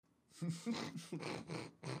All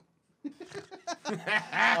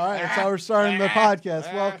right, that's how we're starting the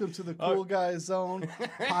podcast. Welcome to the Cool Guys Zone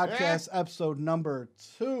podcast, episode number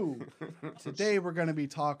 2. Today we're going to be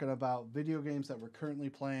talking about video games that we're currently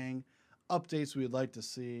playing, updates we'd like to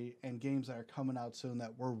see, and games that are coming out soon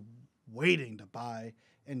that we're waiting to buy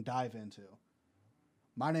and dive into.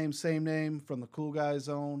 My name's same name from the Cool Guys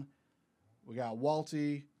Zone. We got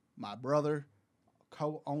Walty, my brother,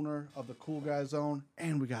 co-owner of the Cool Guys Zone,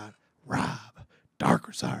 and we got Rob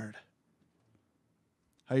Darkersard.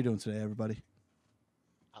 How you doing today, everybody?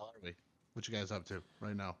 How are we? What you guys up to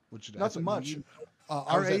right now? Nothing much.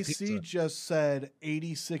 Our AC just said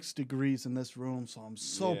 86 degrees in this room, so I'm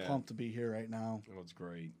so pumped to be here right now. Oh, it's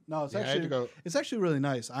great. No, it's actually really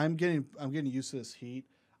nice. I'm getting used to this heat.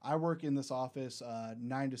 I work in this office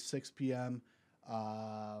 9 to 6 p.m.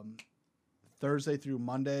 Thursday through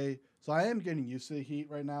Monday, so I am getting used to the heat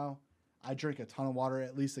right now. I drink a ton of water,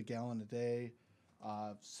 at least a gallon a day.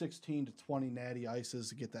 16 to 20 natty ices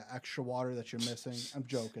to get that extra water that you're missing. I'm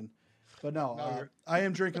joking. But no, I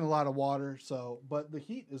am drinking a lot of water. But the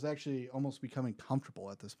heat is actually almost becoming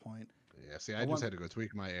comfortable at this point. Yeah, see, I just had to go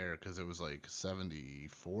tweak my air because it was like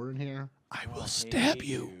 74 in here. I will stab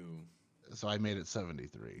you. So I made it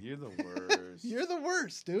 73. You're the worst. You're the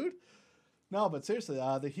worst, dude. No, but seriously,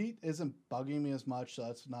 the heat isn't bugging me as much, so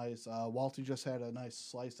that's nice. Walty just had a nice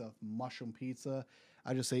slice of mushroom pizza.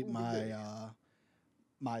 I just ate my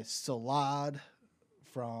salad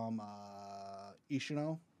from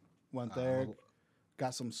Ishino. Went there,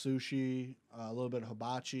 got some sushi, a little bit of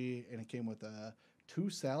hibachi, and it came with 2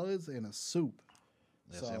 salads and a soup.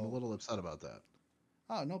 Yes, I'm a little upset about that.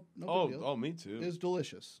 Oh, no big deal. Oh, me too. It was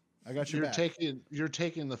delicious. I got your back. You're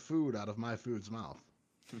taking the food out of my food's mouth.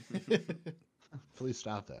 Please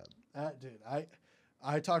stop that. Dude,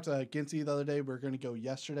 I talked to Ginty the other day. We were going to go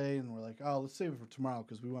yesterday, and we're like, oh, let's save it for tomorrow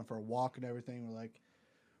because we went for a walk and everything. We're like,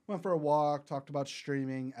 went for a walk, talked about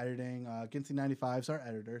streaming, editing. Ginty95 is our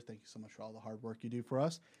editor. Thank you so much for all the hard work you do for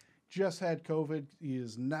us. Just had COVID. He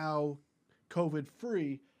is now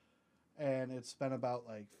COVID-free, and it's been about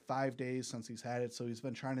like 5 days since he's had it. So he's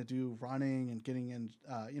been trying to do running and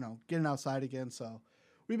getting outside again. So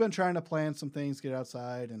we've been trying to plan some things, get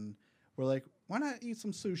outside, and we're like, why not eat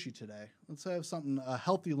some sushi today? Let's have a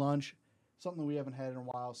healthy lunch, something we haven't had in a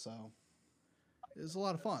while. So it was a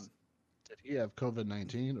lot of fun. Did he have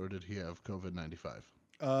COVID-19 or did he have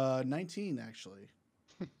COVID-95? 19 actually.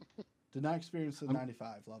 Did not experience the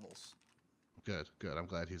 95 levels. Good. I'm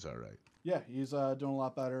glad he's all right. Yeah, he's doing a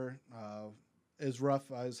lot better. It's rough.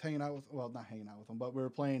 I was not hanging out with him, but we were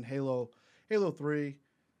playing Halo 3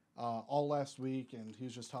 all last week, and he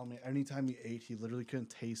was just telling me anytime he ate, he literally couldn't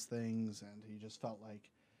taste things, and he just felt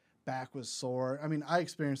like back was sore. I mean, I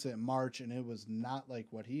experienced it in March, and it was not like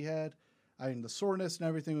what he had. I mean, the soreness and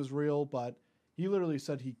everything was real, but he literally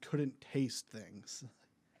said he couldn't taste things.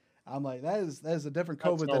 I'm like, that is a different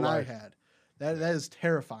COVID than I had. That is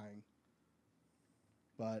terrifying.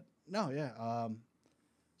 But no, yeah.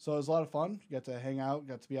 So it was a lot of fun. Got to hang out.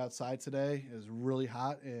 Got to be outside today. It was really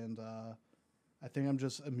hot, and I think I'm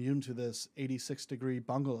just immune to this 86-degree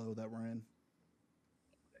bungalow that we're in.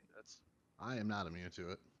 I am not immune to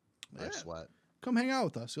it. I sweat. Come hang out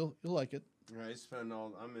with us. You'll like it.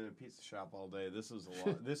 I'm in a pizza shop all day. This is a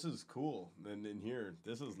lot. This is cool. And in here,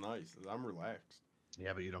 this is nice. I'm relaxed.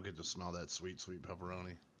 Yeah, but you don't get to smell that sweet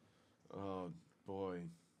pepperoni. Oh boy,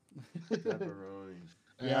 pepperoni.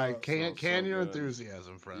 Yeah, can your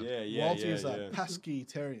enthusiasm, friend? Yeah. Walty's a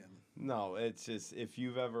pescatarian. No, it's just if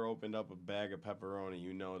you've ever opened up a bag of pepperoni,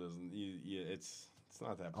 you know it doesn't. It's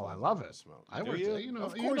not that. Oh, I love it. Smell. I would say,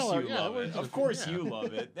 of course you love it. Of course you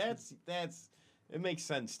love it. That's. It makes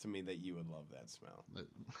sense to me that you would love that smell.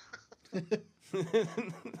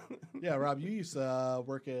 Yeah, Rob, you used to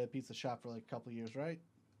work at a pizza shop for like a couple of years, right?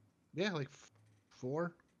 Yeah, like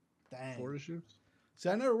 4. Dang. 4 issues. See,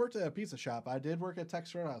 I never worked at a pizza shop. I did work at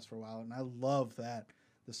Texas Roadhouse for a while, and I love that.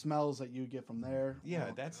 The smells that you get from there.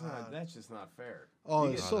 Yeah, that's just not fair. Oh,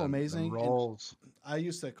 it's so amazing. Rolls. I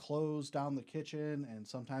used to close down the kitchen, and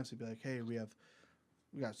sometimes he'd be like, hey, we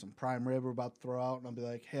got some prime rib we're about to throw out, and I'll be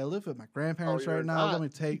like, hey, I live with my grandparents right now. Let me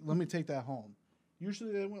take that home.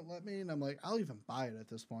 Usually they wouldn't let me, and I'm like, I'll even buy it at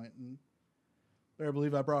this point. And better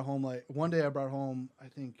believe I brought home one day I brought home, I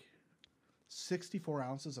think, 64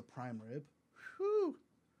 ounces of prime rib. Whew.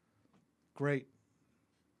 Great.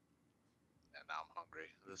 And now I'm hungry.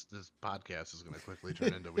 This podcast is going to quickly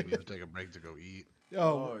turn into we need to take a break to go eat.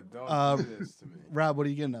 Oh, don't do this to me. Rob, what are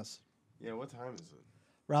you getting us? Yeah, what time is it?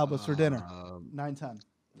 Rob, what's for dinner? 9:10. 9:10.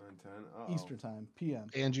 Eastern time, PM.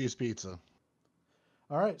 Angie's Pizza.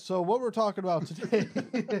 All right. So what we're talking about today?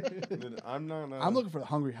 Dude, I'm not. I'm looking for the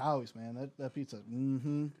Hungry Howie's, man. That pizza.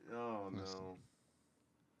 Mm-hmm. Oh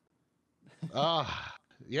no.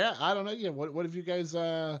 Yeah, I don't know. Yeah, what have you guys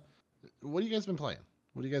what have you guys been playing?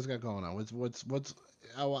 What do you guys got going on? What's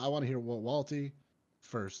I want to hear what Walty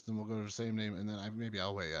first, then we'll go to the same name, and then maybe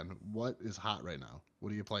I'll weigh in. What is hot right now?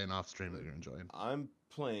 What are you playing off stream that you're enjoying? I'm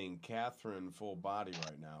playing Catherine full body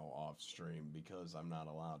right now off stream because I'm not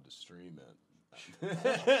allowed to stream it.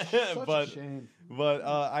 Such but a shame. but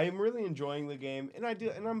I am really enjoying the game, and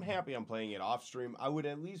I'm happy I'm playing it off stream. I would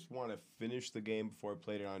at least want to finish the game before I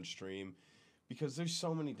played it on stream, because there's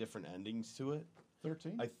so many different endings to it.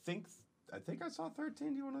 13. I think I saw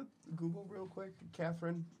 13. Do you want to Google real quick,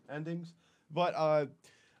 Catherine endings? But I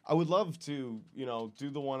would love to, do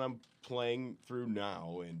the one I'm playing through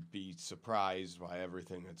now and be surprised by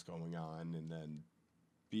everything that's going on, and then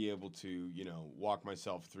be able to, walk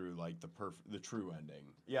myself through like the true ending.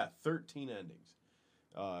 Yeah, 13 endings.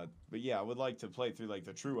 But yeah, I would like to play through like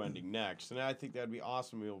the true ending next, and I think that'd be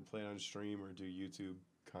awesome to be able to play it on stream or do YouTube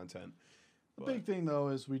content. The big thing, though,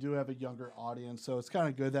 is we do have a younger audience, so it's kind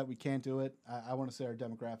of good that we can't do it. I want to say our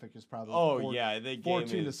demographic is probably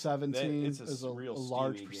 14 to 17 it's is a real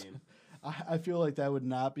large steamy percent. game. I feel like that would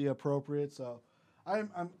not be appropriate. So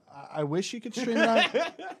I wish you could stream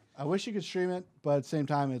it. I wish you could stream it, but at the same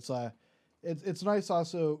time, it's nice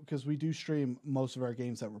also because we do stream most of our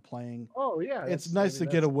games that we're playing. Oh yeah, It's nice to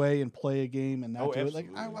get away and play a game and not do it. Like I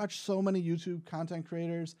absolutely. watch so many YouTube content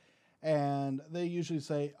creators, and they usually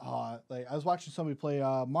say, like I was watching somebody play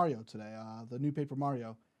Mario today, the new Paper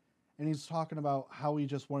Mario, and he's talking about how he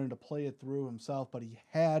just wanted to play it through himself, but he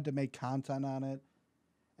had to make content on it.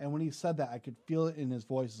 And when he said that, I could feel it in his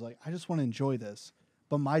voice. It's like, I just want to enjoy this,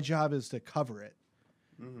 but my job is to cover it.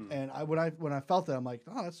 Mm-hmm. And when I felt that, I'm like,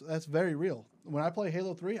 oh, that's very real. When I play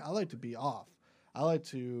Halo 3, I like to be off. I like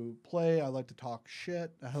to play. I like to talk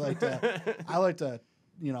shit. I like to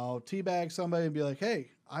teabag somebody and be like, hey,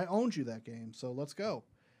 I owned you that game, so let's go.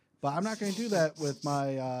 But I'm not going to do that with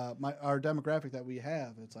our demographic that we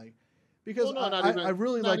have. It's like, because I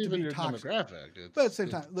really like to be toxic. But at the same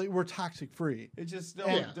time, like, we're toxic free. It just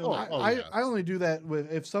I only do that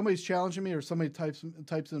if somebody's challenging me or somebody types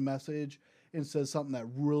in a message and says something that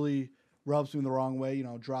really rubs me the wrong way,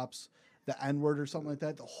 drops the N-word or something like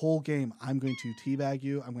that. The whole game, I'm going to teabag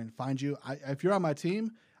you. I'm going to find you. If you're on my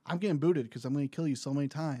team, I'm getting booted because I'm going to kill you so many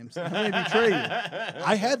times. I'm going to betray you.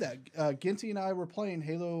 I had that. Ginty and I were playing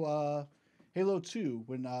Halo 2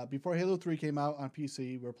 when before Halo 3 came out on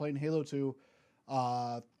PC. We were playing Halo 2.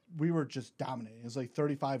 We were just dominating. It was like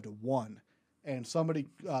 35-1, and somebody,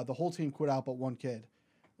 the whole team quit out but one kid,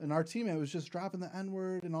 and our teammate was just dropping the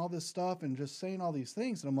N-word and all this stuff and just saying all these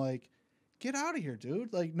things, and I'm like, get out of here,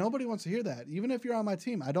 dude! Like nobody wants to hear that. Even if you're on my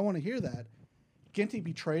team, I don't want to hear that. Ginty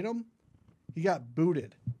betrayed him. He got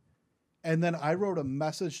booted. And then I wrote a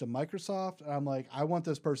message to Microsoft. And I'm like, I want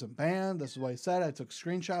this person banned. This is what he said. I took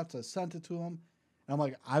screenshots. I sent it to him. And I'm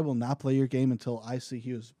like, I will not play your game until I see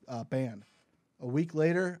he was banned. A week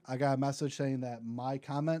later, I got a message saying that my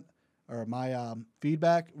comment or my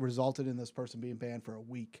feedback resulted in this person being banned for a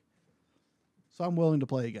week. So I'm willing to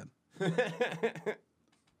play again.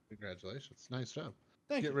 Congratulations. Nice job.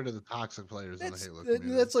 Thank Get you. rid of the toxic players in the Halo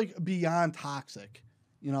community. That's like beyond toxic.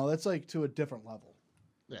 That's like to a different level.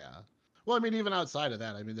 Yeah. Well, I mean, even outside of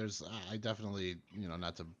that, I mean, I definitely,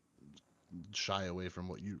 not to shy away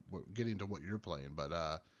from getting to what you're playing, but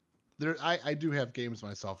I do have games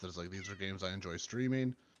myself that's like, these are games I enjoy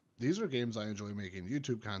streaming. These are games I enjoy making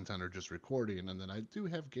YouTube content or just recording. And then I do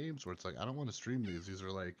have games where it's like, I don't want to stream these.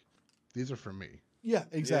 These are for me. Yeah,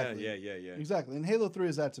 exactly. Yeah. Exactly. And Halo 3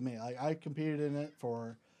 is that to me. I competed in it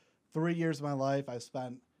for 3 years of my life.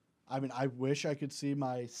 I wish I could see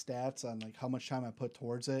my stats on like how much time I put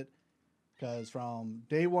towards it. Because from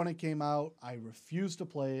day one it came out, I refused to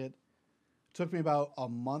play it. It took me about a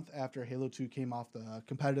month after Halo 2 came off the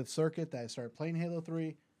competitive circuit that I started playing Halo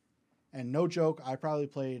 3. And no joke, I probably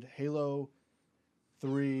played Halo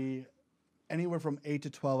 3 anywhere from 8 to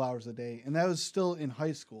 12 hours a day. And that was still in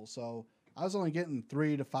high school. So I was only getting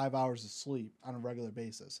 3 to 5 hours of sleep on a regular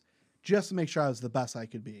basis just to make sure I was the best I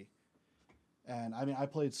could be. And I mean, I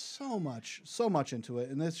played so much into it.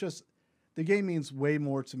 And it's just, the game means way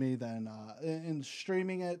more to me than in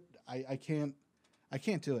streaming it. I can't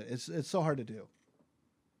do it. It's so hard to do.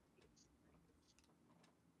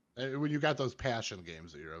 When you got those passion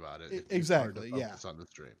games that you're about it, Exactly. It's hard to focus on the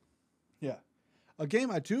stream. Yeah. A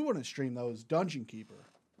game I do want to stream though is Dungeon Keeper.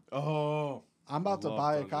 Oh, I'm about to love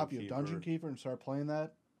buy a Dungeon copy Keeper. of Dungeon Keeper and start playing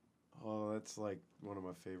that. Oh, that's like one of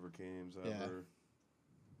my favorite games ever.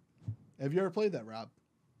 Have you ever played that, Rob?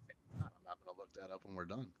 I'm not gonna look that up when we're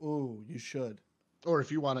done. Ooh, you should. Or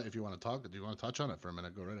if you want to talk, do you want to touch on it for a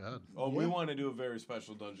minute? Go right ahead. Oh, we Yeah. want to do a very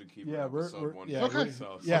special Dungeon Keeper Yeah, episode one day. yeah, Okay.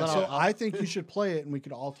 So, Yeah, then so I'll- I think you should play it, and we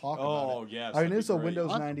could all talk about Oh, it. yes. I mean, that'd it's be a great. Windows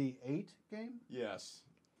Awesome. 98 game. Yes.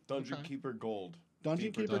 Dungeon Okay. Keeper Gold.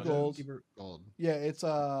 Dungeon Keeper Keeper Dungeon. Gold. Keeper Gold. Yeah, it's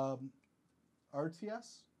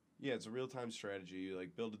RTS. Yeah, it's a real-time strategy. You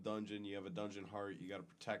like build a dungeon. You have a dungeon heart. You got to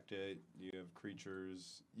protect it. You have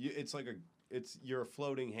creatures. It's like you're a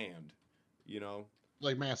floating hand. You know.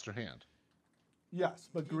 Like Master Hand. Yes,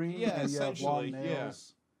 but green. Yeah, and you have long essentially, yeah.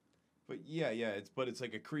 nails. But yeah, it's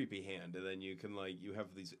like a creepy hand, and then you can you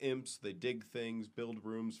have these imps. They dig things, build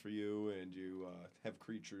rooms for you, and you have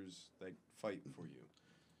creatures that fight for you.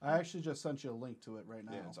 I actually just sent you a link to it right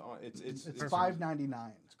now. Yeah, it's It's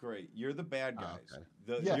 $5.99. It's great. You're the bad Oh, guys.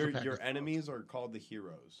 okay. Yeah. Your enemies are called the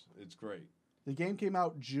heroes. It's great. The game came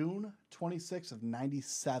out June 26th of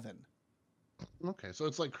 97. Okay, so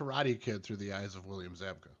it's like Karate Kid through the eyes of William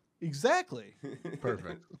Zabka. Exactly.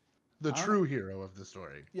 Perfect. The I don't- true hero of the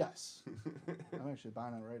story. Yes. I'm actually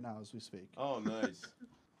buying it right now as we speak. Oh, nice.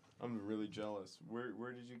 I'm really jealous. Where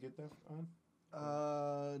did you get that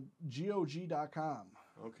on? GOG.com.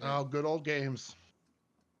 Okay. Oh, good old games.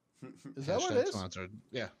 Is that what Hashtag it is? Sponsored.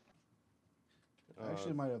 Yeah. I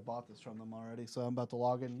actually might have bought this from them already, so I'm about to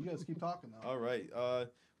log in. You guys keep talking though. All right.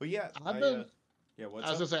 But yeah, yeah. What's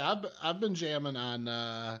I was up? gonna say I've been jamming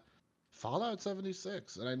on Fallout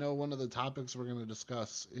 76, and I know one of the topics we're gonna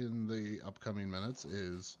discuss in the upcoming minutes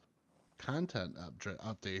is content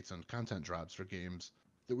updates and content drops for games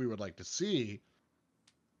that we would like to see.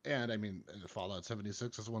 And I mean, Fallout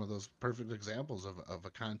 76 is one of those perfect examples of a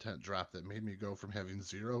content drop that made me go from having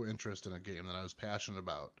zero interest in a game that I was passionate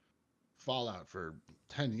about, Fallout, for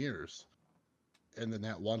 10 years. And then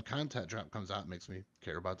that one content drop comes out and makes me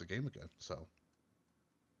care about the game again. So,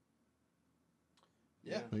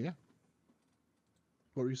 Yeah. but yeah.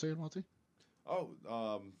 What were you saying, Walty? Oh,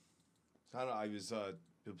 I don't know. I was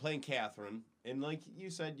been playing Catherine, and like you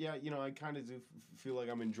said, yeah, I kind of do feel like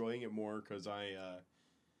I'm enjoying it more because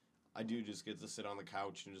I do just get to sit on the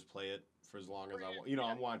couch and just play it for as long as I want.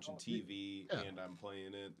 I'm watching TV Yeah. and I'm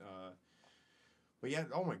playing it. But yeah,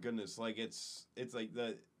 oh my goodness, like it's like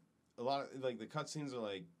a lot of like the cutscenes are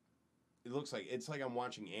like, it looks like it's like I'm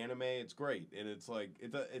watching anime. It's great, and it's like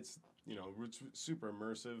it's super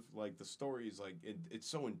immersive. Like the story is like it's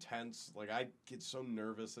so intense. Like I get so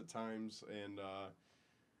nervous at times, and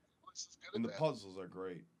Atlas is good the at that. puzzles are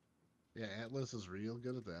great. Yeah, Atlas is real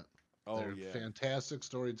good at that. Oh They're yeah, fantastic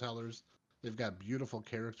storytellers. They've got beautiful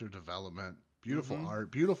character development, beautiful Mhm.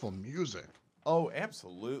 art, beautiful music. oh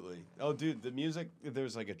absolutely. Oh dude, the music.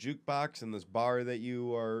 There's like a jukebox in this bar that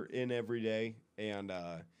you are in every day, and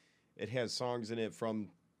it has songs in it from.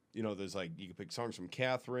 There's like you can pick songs from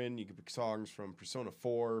Catherine, you can pick songs from Persona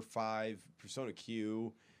 4, 5, Persona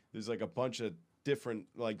Q. There's like a bunch of different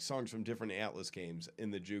like songs from different Atlas games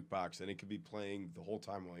in the jukebox, and it could be playing the whole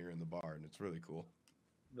time while you're in the bar, and it's really cool.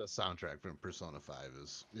 The soundtrack from Persona 5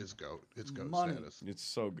 is GOAT. It's GOAT Money. status. It's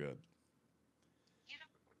so good.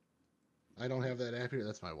 I don't have that app here.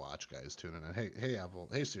 That's my watch, guys, tuning in. Hey, Apple.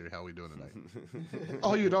 Hey, Siri, how we doing tonight?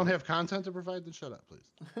 Oh, you don't have content to provide? Then shut up, please.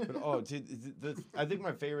 But, dude, I think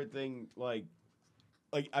my favorite thing, like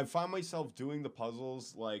I find myself doing the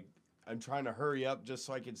puzzles, like I'm trying to hurry up just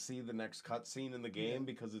so I can see the next cutscene in the game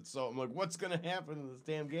because it's so. I'm like, what's gonna happen in this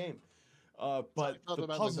damn game? But Talk the about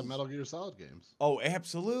like puzzles. the Metal Gear Solid games. Oh,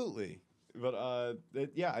 absolutely. But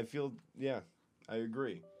yeah, I feel I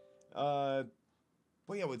agree.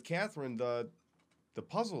 But yeah, with Catherine, the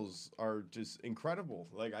puzzles are just incredible.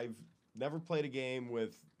 Like I've never played a game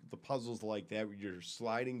with the puzzles like that where you're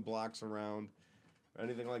sliding blocks around or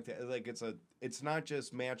anything like that. Like it's not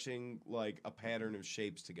just matching like a pattern of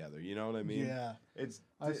shapes together. You know what I mean? Yeah. It's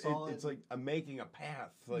I saw it's it. like I'm making a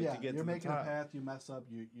path like yeah, to get you're to the making a top. path, you mess up,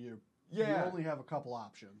 you Yeah. only have a couple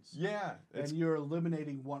options. Yeah. And It's, you're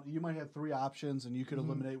eliminating one. You might have 3 options, and you could Mhm.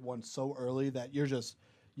 eliminate one so early that you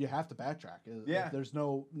have to backtrack. Yeah. There's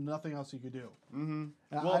nothing else you could do. mm-hmm.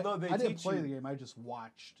 And Well, no, they I didn't teach play you- the game. I just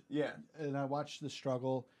watched, Yeah. and I watched the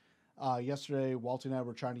struggle. Yesterday, Walt and I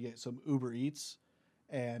were trying to get some Uber Eats,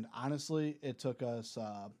 and honestly, it took us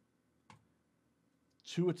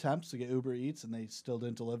 2 attempts to get Uber Eats, and they still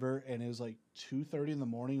didn't deliver. And it was like 2:30 in the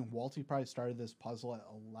morning. Walty probably started this puzzle at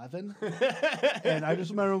 11, and I just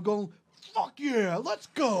remember him going, "Fuck yeah, let's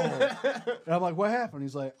go!" And I'm like, "What happened?"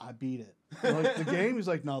 He's like, "I beat it." I'm like, the game? He's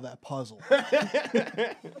like, "No, that puzzle."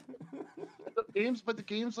 But the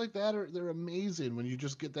games like that they're amazing when you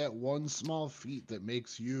just get that one small feat that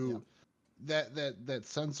makes you that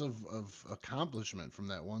sense of accomplishment from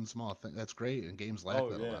that one small thing. That's great, and games lack Oh,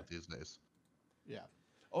 that yeah. a lot these days. Yeah.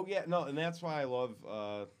 Oh yeah, no, and that's why I love.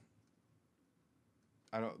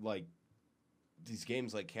 I don't like these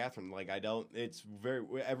games like Catherine. Like I don't. It's very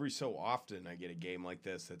every so often I get a game like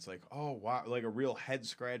this. It's like, oh wow, like a real head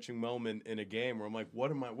scratching moment in a game where I'm like,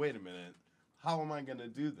 what am I? Wait a minute, how am I gonna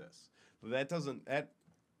do this? But that doesn't that,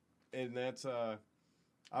 and that's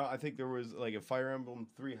I think there was like a Fire Emblem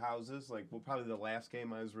Three Houses, like well, probably the last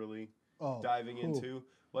game I was really Oh, diving cool. into.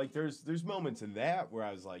 Like there's moments in that where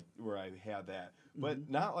I was like where I had that, but Mhm.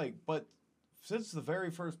 not like but since the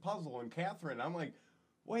very first puzzle in Catherine, I'm like,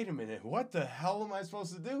 wait a minute, what the hell am I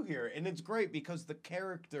supposed to do here? And it's great because the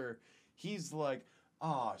character, he's like,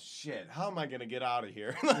 oh shit, how am I gonna get out of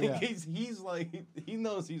here? Like Yeah. he's like he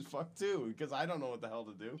knows he's fucked too because I don't know what the hell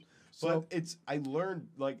to do. So But it's I learned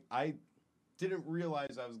like I didn't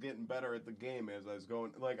realize I was getting better at the game as I was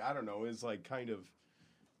going. Like I don't know, it's like kind of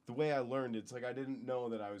the way I learned. It's like I didn't know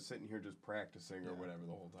that I was sitting here just practicing or whatever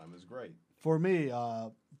the whole time. It was great. for me,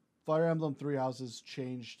 Fire Emblem Three Houses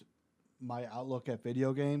changed my outlook at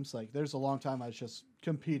video games. Like, there's a long time I was just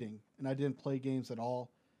competing, and I didn't play games at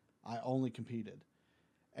all. I only competed.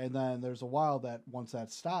 And then there's a while that once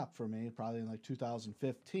that stopped for me, probably in like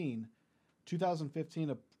 2015, 2015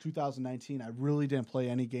 to 2019, I really didn't play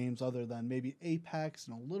any games other than maybe Apex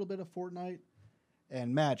and a little bit of Fortnite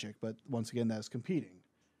and Magic. But once again, that's competing.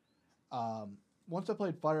 Once I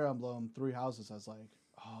played Fire Emblem Three Houses, I was like,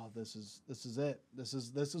 oh, this is it. This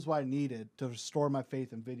is what I needed to restore my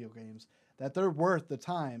faith in video games. That they're worth the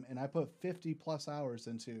time, and I put 50 plus hours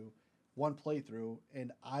into one playthrough,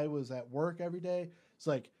 and I was at work every day. It's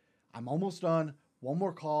like I'm almost done. One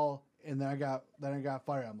more call, and then I got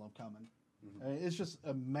Fire Emblem coming. Mhm. I mean, it's just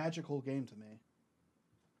a magical game to me.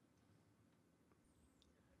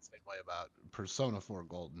 Same way about Persona 4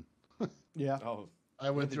 Golden. Yeah. Oh, I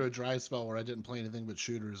went the- through a dry spell where I didn't play anything but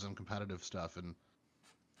shooters and competitive stuff, and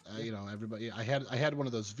you know, everybody. I had one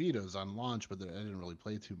of those Vitas on launch, but I didn't really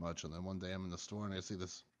play too much. And then one day I'm in the store and I see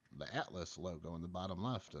the Atlas logo in the bottom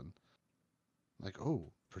left, and I'm like,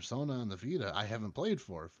 oh, Persona on the Vita. I haven't played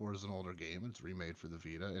 4. 4 is an older game. It's remade for the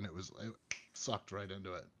Vita, and it sucked right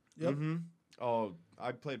into it. Yep. Mm-hmm. Oh,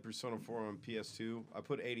 I played Persona 4 on PS2. I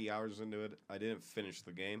put 80 hours into it. I didn't finish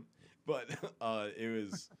the game, but it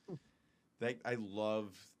was that I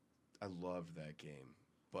loved that game.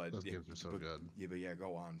 But Those games are so good. Yeah, but yeah,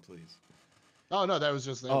 go on, please. Oh no, that was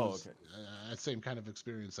just Okay. same kind of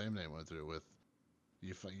experience Sam name went through with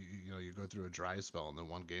you know you go through a dry spell and then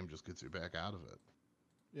one game just gets you back out of it.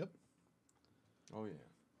 Yep. Oh yeah.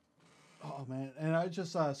 Oh man, and I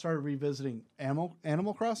just started revisiting Animal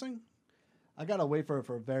Crossing. I gotta wait for it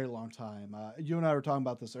for a very long time. You and I were talking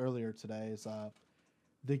about this earlier today. Is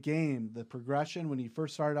the game, the progression when you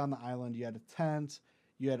first started on the island, you had a tent,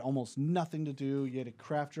 you had almost nothing to do, you had to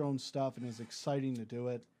craft your own stuff, and it was exciting to do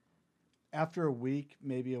it. After a week,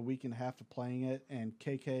 maybe a week and a half of playing it, and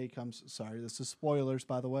KK comes. Sorry, this is spoilers,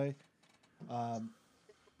 by the way.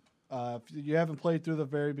 If you haven't played through the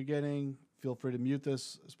very beginning, feel free to mute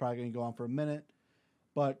this. It's probably going to go on for a minute.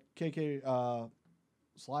 But KK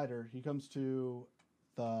Slider, he comes to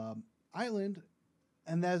the island,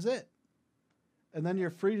 and that's it. And then you're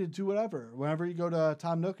free to do whatever. Whenever you go to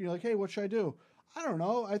Tom Nook and you're like, hey, what should I do? I don't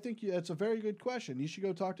know. I think it's a very good question. You should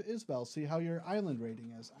go talk to Isabel, see how your island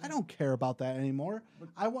rating is. I don't care about that anymore.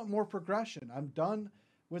 I want more progression. I'm done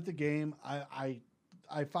with the game. I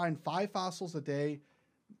find 5 fossils a day.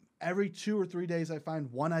 Every 2 or 3 days, I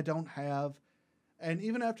find one I don't have. And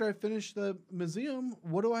even after I finish the museum,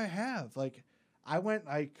 what do I have? Like,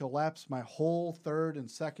 I collapsed my whole 3rd and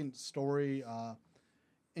 2nd story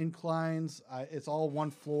inclines. It's all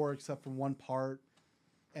one floor except for one part.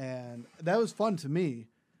 And that was fun to me.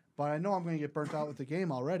 But I know I'm going to get burnt out with the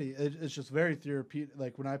game already. It's just very therapeutic.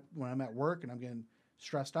 Like, when I'm at work and I'm getting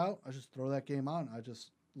stressed out, I just throw that game on. I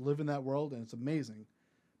just live in that world, and it's amazing.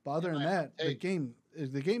 But other than that, the game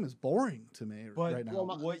is boring to me But right now.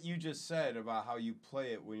 what you just said about how you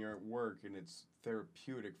play it when you're at work and it's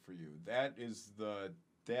therapeutic for you, that's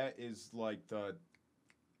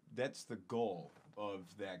the goal of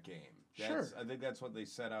that game. Sure. I think that's what they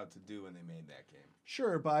set out to do when they made that game.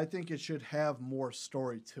 Sure, but I think it should have more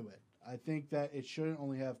story to it. I think that it shouldn't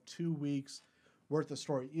only have 2 weeks worth of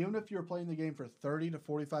story. Even if you're playing the game for 30 to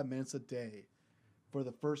 45 minutes a day, for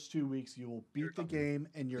the first 2 weeks, you will beat the game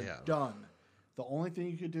and you're done. The only thing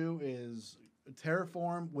you could do is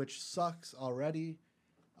terraform, which sucks already.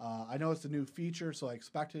 I know it's a new feature, so I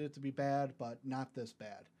expected it to be bad, but not this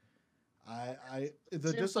bad.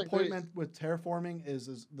 The disappointment with terraforming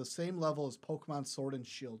is the same level as Pokemon Sword and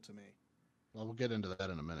Shield to me. Well, we'll get into that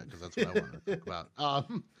in a minute because that's what I want to talk about.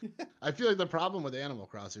 I feel like the problem with Animal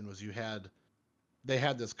Crossing was you had they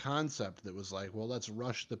had this concept that was like, well, let's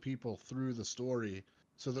rush the people through the story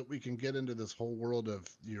so that we can get into this whole world of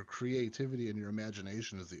your creativity and your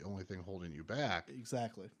imagination is the only thing holding you back.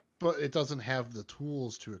 Exactly. But it doesn't have the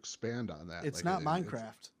tools to expand on that. It's Like not it,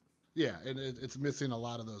 Minecraft. yeah, and it's missing a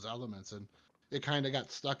lot of those elements, and it kind of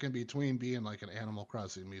got stuck in between being like an Animal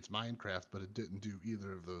Crossing meets Minecraft, but it didn't do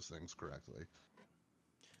either of those things correctly.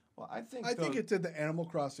 Well, I think I think it did the Animal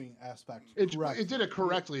Crossing aspect It correctly. did it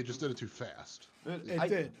correctly. It just did it too fast. It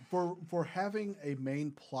did. For having a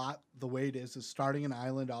main plot the way it is starting an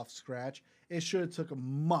island off scratch, it should have took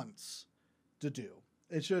months to do.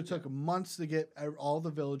 It should have took months to get all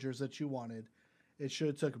the villagers that you wanted. It should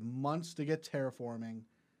have took months to get terraforming.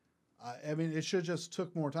 I mean, it should have just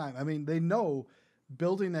took more time. I mean, they know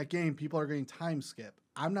building that game, people are getting time skip.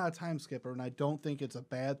 I'm not a time skipper, and I don't think it's a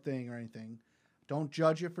bad thing or anything. Don't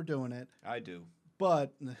judge you for doing it. I do.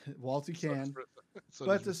 But, Walty can. So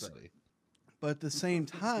But does this- Rossetti. But at the same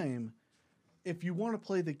time, if you want to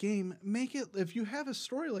play the game, make it. If you have a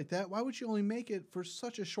story like that, why would you only make it for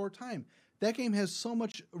such a short time? That game has so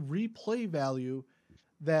much replay value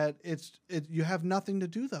that you have nothing to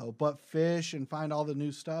do though but fish and find all the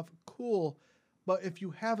new stuff. Cool. But if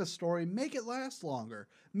you have a story, make it last longer.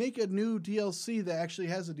 Make a new DLC that actually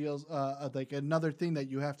has a deal, like another thing that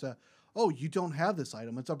you have to. Oh, you don't have this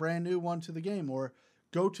item. It's a brand new one to the game, or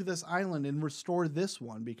go to this island and restore this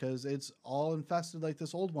one because it's all infested like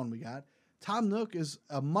this old one we got. Tom Nook is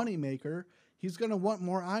a moneymaker. He's going to want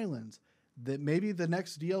more islands. That maybe the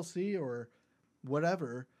next DLC or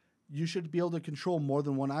whatever, you should be able to control more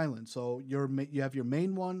than one island. So you have your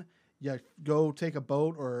main one. You go take a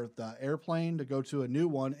boat or the airplane to go to a new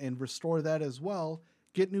one and restore that as well.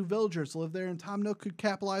 Get new villagers to live there, and Tom Nook could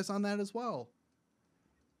capitalize on that as well.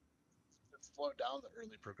 Slow down the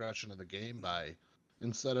early progression of the game by,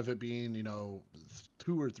 instead of it being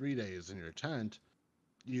 2 or 3 days in your tent,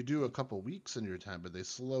 you do a couple weeks in your tent, but they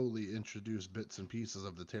slowly introduce bits and pieces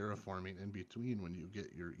of the terraforming in between when you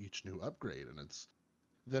get your each new upgrade, and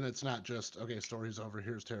it's not just okay, story's over,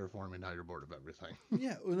 here's terraforming, now you're bored of everything.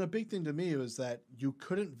 Yeah, and the big thing to me was that you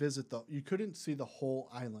couldn't see the whole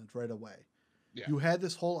island right away. Yeah. You had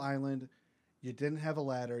this whole island. You didn't have a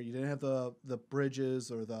ladder. You didn't have the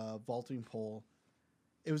bridges or the vaulting pole.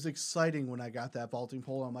 It was exciting when I got that vaulting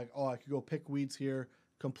pole. I'm like, oh, I could go pick weeds here,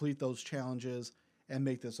 complete those challenges, and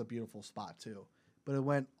make this a beautiful spot too. But it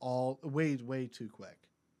went all way too quick.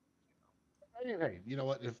 Hey, you know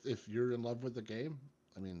what? If you're in love with the game,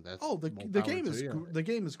 I mean that's The more game power is to you. the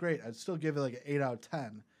game is great. I'd still give it like an 8 out of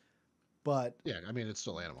 10. But Yeah, I mean it's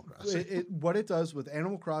still Animal Crossing. what it does with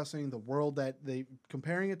Animal Crossing, the world that they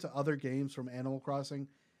comparing it to other games from Animal Crossing,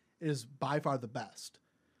 is by far the best.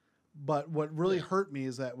 But what really hurt me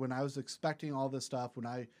is that when I was expecting all this stuff, when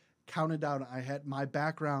I counted down, I had my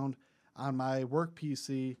background on my work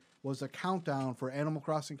PC was a countdown for Animal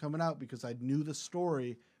Crossing coming out because I knew the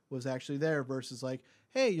story was actually there versus like,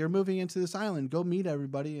 hey, you're moving into this island, go meet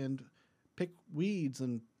everybody and pick weeds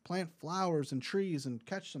and plant flowers and trees and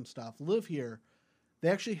catch some stuff, live here. They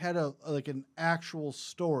actually had an actual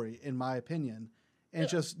story, in my opinion,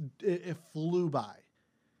 and it flew by.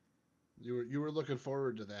 You were looking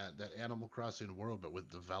forward to that Animal Crossing world, but with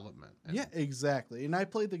development. And Yeah, exactly. And I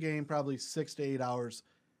played the game probably 6 to 8 hours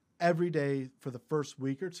every day for the first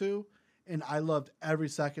week or two, and I loved every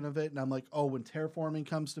second of it. And I'm like, oh, when terraforming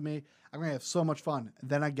comes to me, I'm gonna have so much fun. And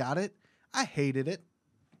then I got it. I hated it.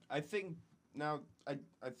 I think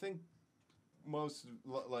I think most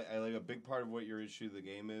like a big part of what your issue of the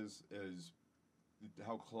game is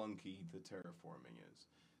how clunky the terraforming is.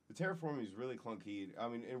 The terraforming is really clunky. I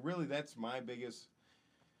mean, that's my biggest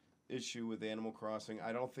issue with Animal Crossing.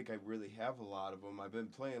 I don't think I really have a lot of them. I've been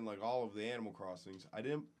playing like all of the Animal Crossings. I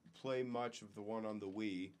didn't play much of the one on the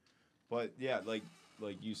Wii, but yeah, like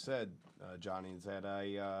you said, Johnny, is that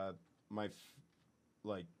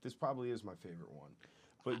this probably is my favorite one,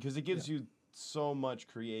 but because it gives you so much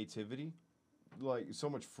creativity, like so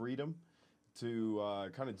much freedom to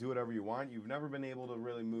kind of do whatever you want. You've never been able to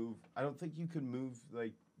really move. I don't think you could move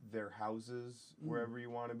like their houses wherever you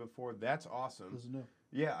wanted before. That's awesome. Doesn't know.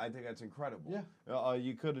 Yeah, I think that's incredible. Yeah.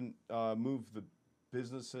 You couldn't move the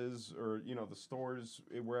businesses or the stores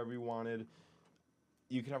wherever you wanted.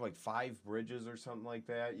 You could have like 5 bridges or something like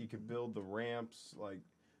that. You could build the ramps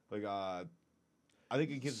I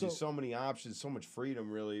think it gives you so many options, so much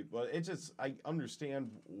freedom, really. But it's just I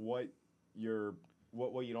understand what you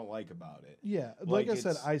don't like about it. Yeah, like I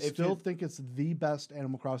said, I still it- think it's the best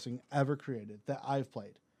Animal Crossing ever created that I've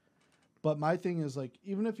played. But my thing is like,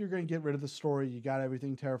 even if you're going to get rid of the story, you got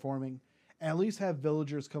everything terraforming, at least have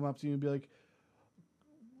villagers come up to you and be like,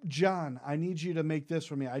 John, I need you to make this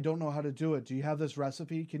for me. I don't know how to do it. Do you have this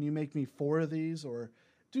recipe? Can you make me 4 of these, or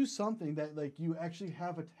do something that like you actually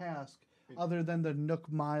have a task other than the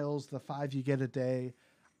Nook miles, the 5 you get a day.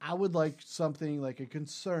 I would like something like a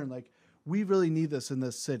concern, like we really need this in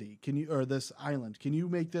this city. Can you, or this island? Can you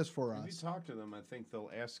make this for If you us? talk to them, I think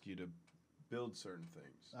they'll ask you to build certain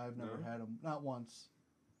things. I've never No? had them, not once.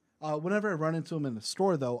 Whenever I run into them in the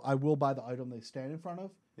store, though, I will buy the item they stand in front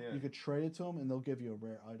of. Yeah. You could trade it to them, and they'll give you a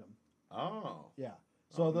rare item. Oh. Yeah.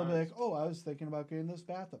 So Oh, they'll be nice. like, "Oh, I was thinking about getting this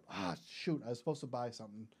bathtub. Ah, shoot, I was supposed to buy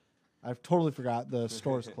something. I've totally forgot. The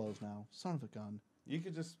store's closed now. Son of a gun. You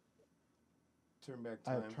could just turn back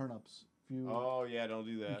I time. have turnips. If you Oh yeah, don't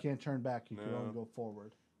do you that. can't turn back. You can No. only go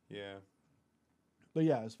forward. Yeah. But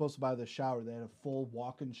yeah, I was supposed to buy the shower. They had a full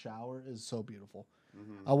walk-in shower. It's so beautiful.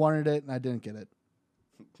 Hmm. I wanted it, and I didn't get it.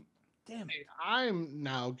 Damn it. Hey, I'm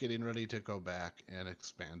now getting ready to go back and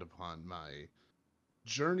expand upon my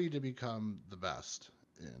journey to become the best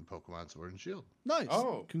in Pokemon Sword and Shield. Nice.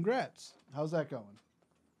 Oh. Congrats. How's that going?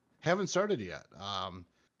 Haven't started yet.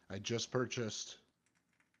 I just purchased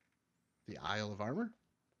the Isle of Armor.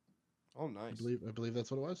 Oh nice. I believe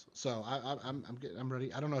that's what it was. So I'm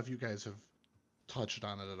ready. I don't know if you guys have touched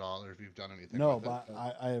on it at all, or if you've done anything. No, with but it,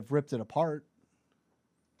 I have ripped it apart.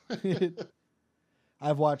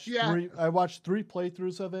 I've watched Yeah. three. I watched 3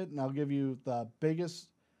 playthroughs of it, and I'll give you the biggest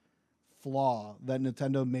flaw that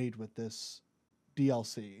Nintendo made with this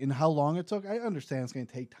DLC and how long it took. I understand it's going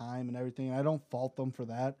to take time and everything, and I don't fault them for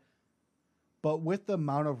that. But with the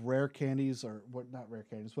amount of rare candies, or what, not rare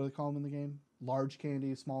candies, what do they call them in the game? Large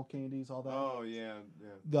candies, small candies, all that. Oh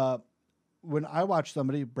yeah. When I watched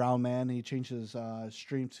somebody, Brown Man, he changed his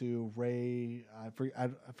stream to Ray. I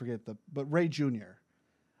forget but Ray Jr.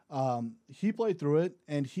 He played through it,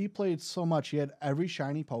 and he played so much. He had every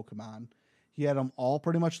shiny Pokemon. He had them all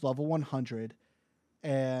pretty much level 100,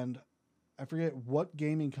 and I forget what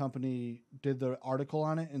gaming company did the article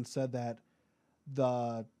on it and said that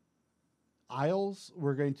the Isles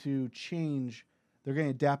were going to change. They're going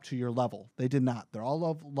to adapt to your level. They did not. They're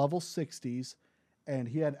all level 60s, and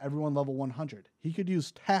he had everyone level 100. He could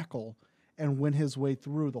use Tackle and win his way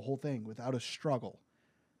through the whole thing without a struggle.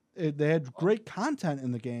 They had great content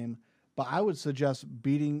in the game, but I would suggest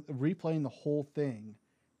replaying the whole thing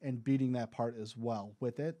and beating that part as well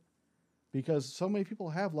with it, because so many people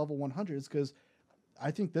have level 100s, because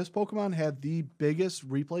I think this Pokemon had the biggest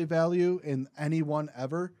replay value in anyone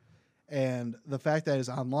ever. And the fact that it's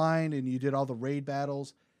online and you did all the raid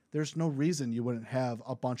battles, there's no reason you wouldn't have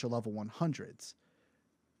a bunch of level 100s.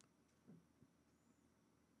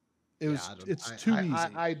 It's too easy.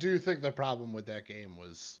 I do think the problem with that game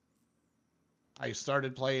was I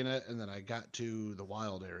started playing it, and then I got to the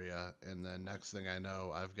wild area, and then next thing I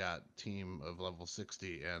know, I've got team of level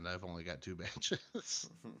 60, and I've only got 2 badges.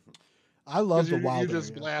 I love 'Cause the you wild just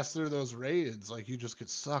area. blast through those raids, like you just get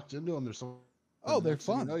sucked into them. They're so Oh, they're next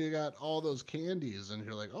thing fun. You know, you got all those candies, and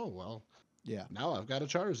you're like, oh well, Yeah. now I've got a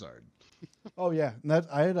Charizard. Oh yeah. And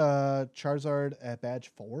I had a Charizard at badge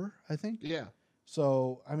 4, I think. Yeah,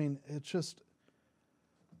 So I mean, it's just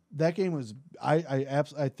that game was.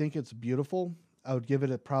 I think it's beautiful. I would give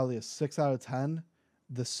it probably a 6 out of 10.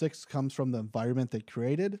 The 6 comes from the environment they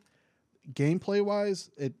created. Gameplay wise,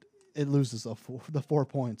 it loses the 4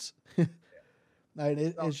 points.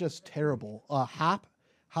 It's just terrible.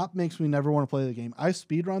 Hop makes me never want to play the game. I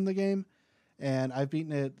speedrun the game, and I've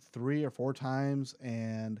beaten it 3 or 4 times,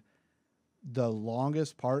 and the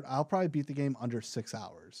longest part, I'll probably beat the game under 6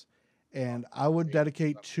 hours. And I would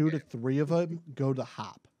dedicate 2 to 3 of them go to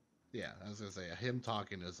Hop. yeah. I was gonna say him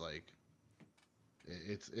talking is like,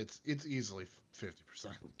 it's easily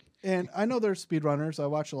 50%. And I know there's speedrunners. I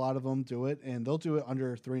watch a lot of them do it, and they'll do it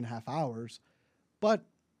under 3.5 hours. But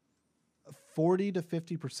 40 to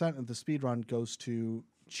 50% of the speedrun goes to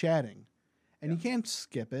chatting, and you can't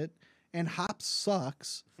skip it. And Hop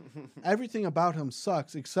sucks. Everything about him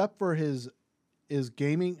sucks except for his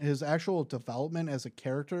gaming, his actual development as a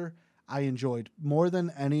character. I enjoyed more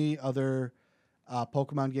than any other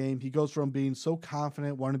Pokemon game. He goes from being so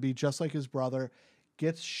confident, wanting to be just like his brother,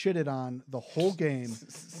 gets shitted on the whole game,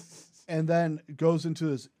 and then goes into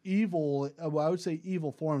this evil, well, I would say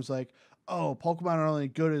evil forms, like, oh, Pokemon are only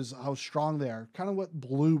good as how strong they are. Kind of what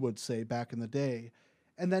Blue would say back in the day.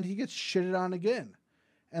 And then he gets shitted on again.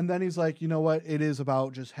 And then he's like, you know what? It is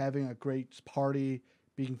about just having a great party,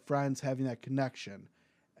 being friends, having that connection.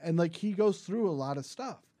 And like he goes through a lot of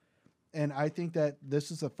stuff. And I think that this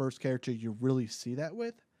is the first character you really see that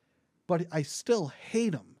with. But I still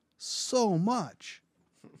hate him so much.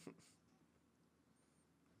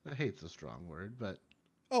 I hate's a strong word, but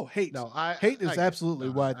Oh, hate. No, Hate is I get it. absolutely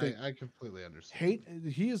No, what I think. I completely understand. Hate.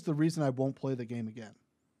 He is the reason I won't play the game again.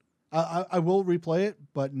 I will replay it,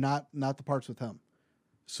 but not the parts with him.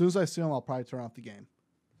 As soon as I see him, I'll probably turn off the game,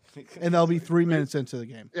 and that'll be 3 minutes into the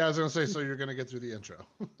game. Yeah, I was gonna say. So you're gonna get through the intro.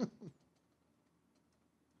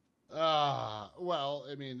 Well,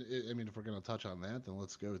 I mean, if we're gonna touch on that, then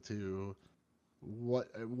let's go to what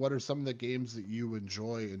are some of the games that you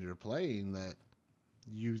enjoy and you're playing that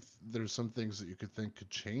there's some things that you could think could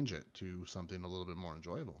change it to something a little bit more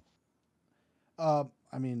enjoyable.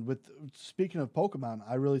 I mean, with speaking of Pokemon,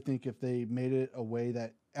 I really think if they made it a way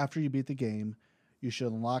that after you beat the game, you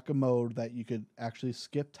should unlock a mode that you could actually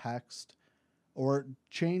skip text or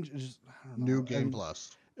change. Just, I don't know. New Game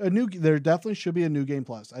Plus. There definitely should be a new game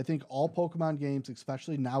plus. I think all Pokemon games,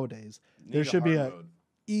 especially nowadays, there should be a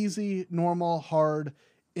easy, normal, hard,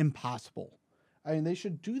 impossible. I mean, they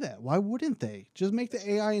should do that. Why wouldn't they? Just make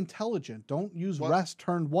the AI intelligent. Don't use rest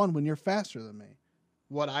turn 1 when you're faster than me.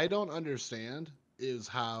 What I don't understand is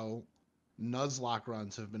how Nuzlocke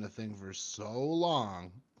runs have been a thing for so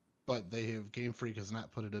long, but Game Freak has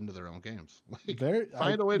not put it into their own games.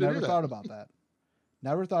 Find a way to do that. Never thought about that.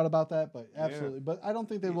 Never thought about that, but absolutely. Yeah. But I don't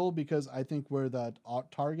think they will, because I think where the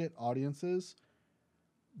target audience is,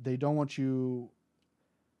 they don't want you,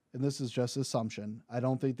 and this is just assumption, I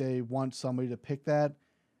don't think they want somebody to pick that,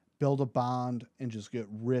 build a bond, and just get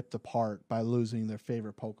ripped apart by losing their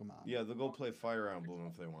favorite Pokemon. Yeah, they'll go play Fire Emblem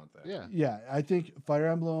if they want that. Yeah. Yeah, I think Fire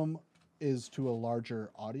Emblem is to a larger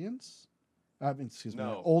audience.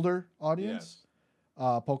 Older audience.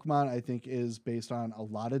 Yes. Pokemon, I think, is based on a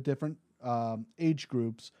lot of different age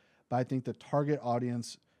groups, but I think the target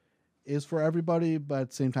audience is for everybody, but at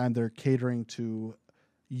the same time, they're catering to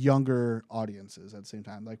younger audiences at the same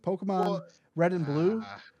time. Like Pokemon Red and Blue,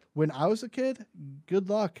 when I was a kid, good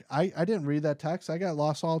luck. I didn't read that text. I got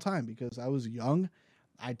lost all the time because I was young.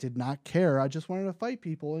 I did not care. I just wanted to fight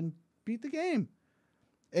people and beat the game.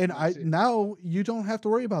 And now you don't have to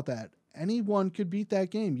worry about that. Anyone could beat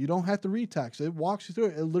that game. You don't have to read text. It walks you through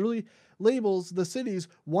it. It literally labels the cities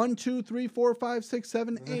 1, 2, 3, 4, 5, 6,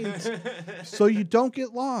 7, 8, so you don't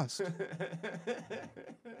get lost.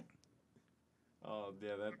 Oh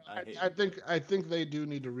yeah, I think they do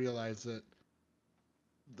need to realize that.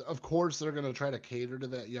 Of course, they're going to try to cater to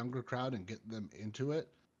that younger crowd and get them into it.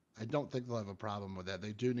 I don't think they'll have a problem with that.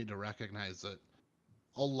 They do need to recognize that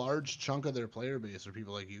a large chunk of their player base are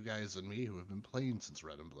people like you guys and me who have been playing since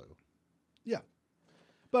Red and Blue. Yeah.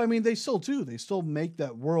 But I mean, they still do. They still make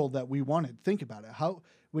that world that we wanted. Think about it.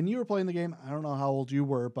 When you were playing the game, I don't know how old you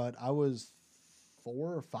were, but I was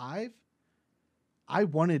 4 or 5. I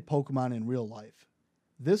wanted Pokemon in real life.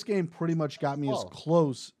 This game pretty much got me as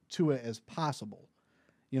close to it as possible.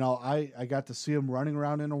 You know, I got to see them running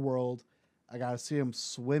around in a world. I got to see them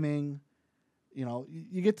swimming. You know,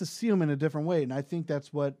 you get to see them in a different way. And I think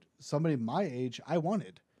that's what somebody my age I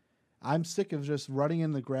wanted. I'm sick of just running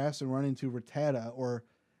in the grass and running to Rattata, or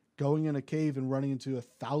going in a cave and running into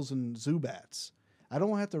 1,000 Zubats. I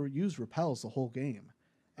don't have to use repels the whole game.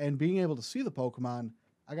 And being able to see the Pokemon,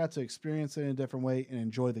 I got to experience it in a different way and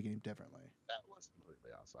enjoy the game differently. That was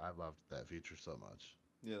completely awesome. I loved that feature so much.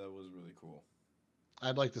 Yeah, that was really cool.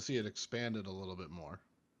 I'd like to see it expanded a little bit more.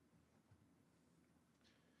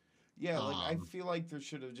 Yeah, like I feel like there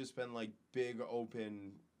should have just been like big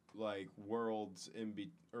open like worlds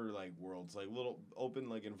like little open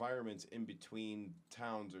like environments in between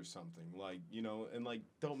towns or something, like, you know, and like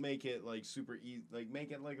don't make it like super easy, like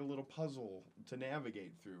make it like a little puzzle to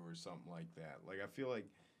navigate through or something like that. Like I feel like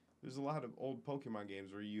there's a lot of old Pokemon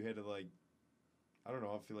games where you had to like, I don't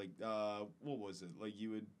know, I feel like what was it, like you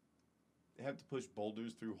would have to push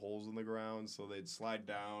boulders through holes in the ground so they'd slide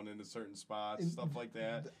down into certain spots, stuff like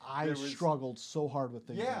that. I struggled so hard with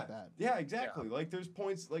things like that. Yeah, exactly. Yeah. Like there's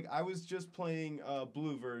points, like I was just playing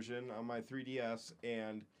blue version on my 3DS,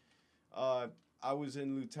 and I was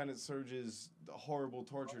in Lieutenant Surge's horrible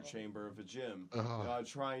torture chamber of a gym,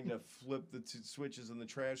 trying to flip the two switches in the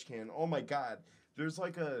trash can. Oh my god, there's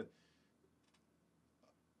like a...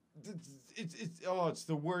 It's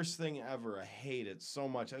the worst thing ever. I hate it so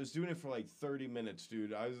much. I was doing it for like 30 minutes,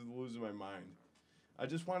 dude. I was losing my mind. I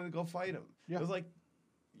just wanted to go fight him. Yeah. It was like,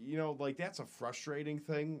 you know, like that's a frustrating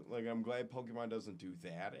thing. Like I'm glad Pokemon doesn't do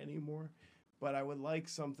that anymore. But I would like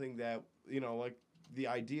something that, you know, like the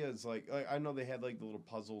idea is like I know they had like the little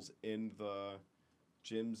puzzles in the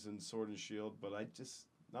gyms in Sword and Shield, but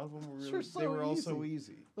none of them were really. They were all so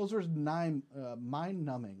easy. Those were mind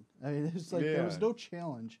numbing. I mean, it's like there was no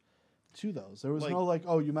challenge to those. There was no like,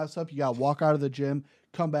 oh, you mess up, you gotta walk out of the gym,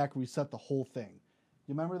 come back, reset the whole thing.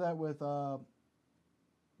 You remember that with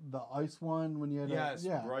the ice one when you had Yes,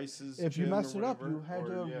 yeah. Bryce's. If you gym messed or it up, whatever, you had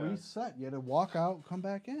or, to yeah. reset. You had to walk out, come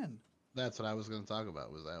back in. That's what I was going to talk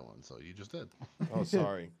about was that one. So you just did. Oh,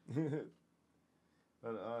 sorry.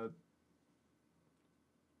 But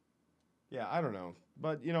yeah, I don't know.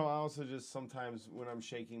 But I also just sometimes when I'm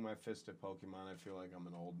shaking my fist at Pokemon, I feel like I'm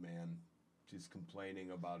an old man just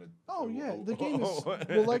complaining about it. Oh yeah, the game is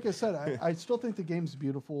well. Like I said, I still think the game's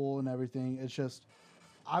beautiful and everything. It's just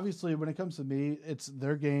obviously when it comes to me, it's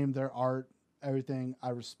their game, their art, everything. I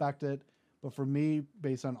respect it, but for me,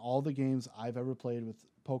 based on all the games I've ever played with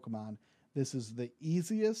Pokemon, this is the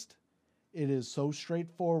easiest. It is so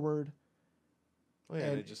straightforward. Oh, yeah,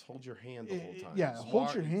 and it just holds your hand the whole time. yeah, Just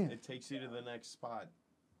hold your hand. It takes you to the next spot.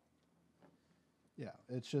 Yeah,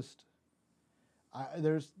 it's just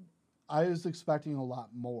I was expecting a lot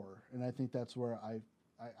more, and I think that's where I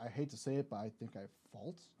hate to say it, but I think I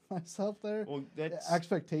fault myself there. Well, that's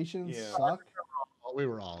Expectations yeah. suck We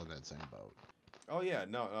were all in that same boat. Oh yeah,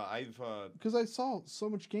 no, I've because I saw so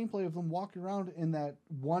much gameplay of them walking around in that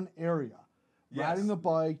one area, yes. riding the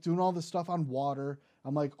bike, doing all this stuff on water.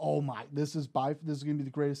 I'm like, oh my, this is gonna be the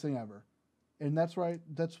greatest thing ever, and that's right.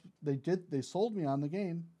 They sold me on the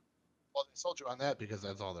game. Well, they sold you on that because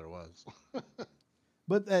that's all there was.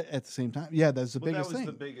 But at the same time, yeah, that's the Well, biggest that was thing.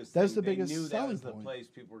 the biggest That's thing. the biggest They knew that selling was the point. place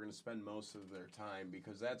people were going to spend most of their time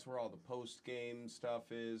because that's where all the post-game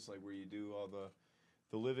stuff is, like where you do all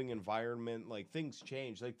the living environment. Like things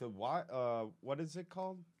change. Like the what is it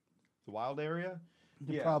called? The wild area.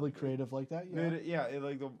 You're probably creative like that. Yeah.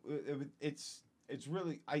 It's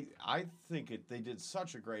really I think they did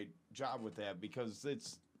such a great job with that because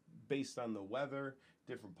it's based on the weather.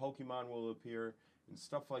 Different Pokemon will appear and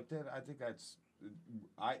stuff like that. I think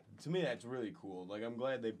to me that's really cool. Like I'm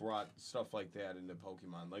glad they brought stuff like that into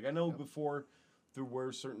Pokemon. Like I know before there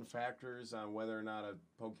were certain factors on whether or not a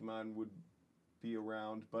Pokemon would be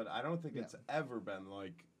around, but I don't think it's ever been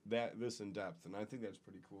like this in depth, and I think that's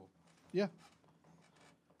pretty cool. Yeah.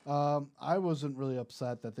 I wasn't really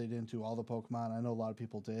upset that they didn't do all the Pokemon. I know a lot of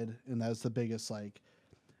people did, and that's the biggest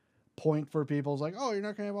point for people. It's like, oh, you're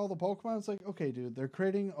not gonna have all the Pokemon. It's like, okay, dude, they're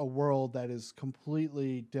creating a world that is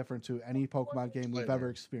completely different to any Pokemon game we've ever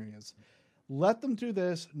experienced. Let them do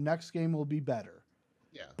this. Next game will be better.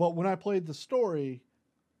 Yeah. But when I played the story,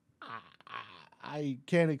 I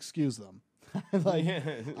can't excuse them.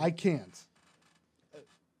 I can't.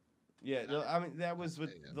 Yeah, I mean that was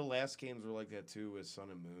with the last games were like that too with Sun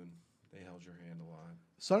and Moon. They held your hand a lot.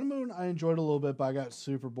 Sun and Moon, I enjoyed a little bit, but I got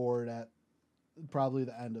super bored at probably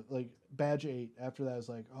the end of Badge 8. After that, I was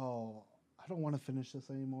like, oh, I don't want to finish this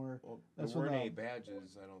anymore. Well, That's there weren't when any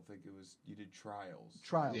badges. I don't think it was. You did trials.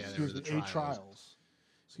 Trials. Yeah, there were the 8 trials. trials.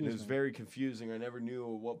 It was very confusing. I never knew at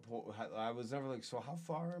what point. I was never like, so how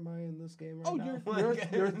far am I in this game right now?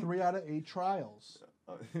 You're 3 out of 8 trials.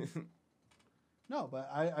 No, but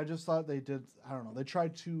I just thought they did. I don't know. They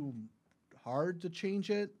tried too hard to change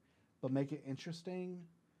it, but make it interesting.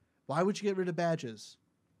 Why would you get rid of badges?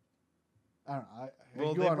 I don't know.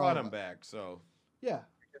 Well, they brought them back, so yeah.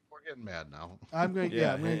 We're getting mad now. I'm gonna.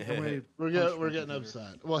 Yeah, I'm gonna We're getting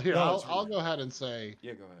upset. Well, here No, I'll go ahead and say.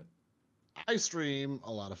 Yeah, go ahead. I stream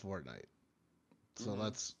a lot of Fortnite, so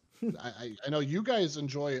that's. I know you guys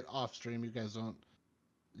enjoy it off stream. You guys don't.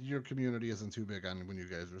 Your community isn't too big on when you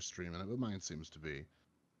guys are streaming it, but mine seems to be.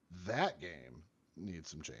 That game needs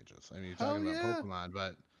some changes. I mean, you're talking about Pokemon,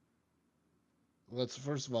 but let's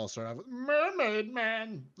first of all start off with Mermaid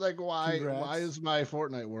Man. Like, why is my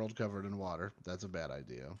Fortnite world covered in water? That's a bad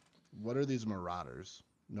idea. What are these marauders?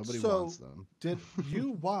 Nobody wants them. Did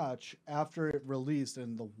you watch after it released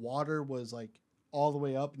and the water was all the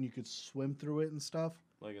way up and you could swim through it and stuff?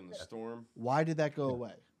 Like in the storm? Why did that go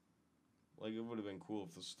away? Like, it would have been cool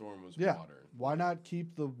if the storm was Yeah. water. Why not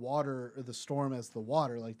keep the water or the storm as the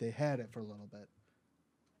water like they had it for a little bit?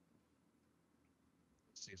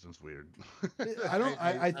 Season's weird.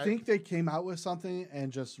 I think they came out with something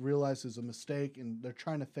and just realized it's a mistake and they're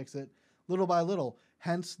trying to fix it little by little.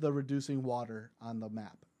 Hence the reducing water on the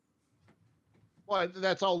map. Well,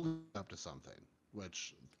 that's all up to something,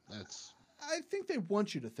 which that's. I think they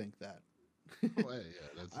want you to think that. Well,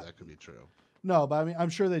 yeah, that could be true. No, but I mean, I'm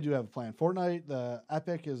sure they do have a plan. Fortnite, the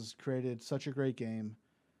Epic has created such a great game.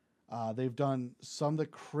 They've done some of the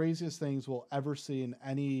craziest things we'll ever see in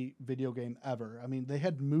any video game ever. I mean, they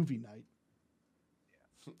had movie night.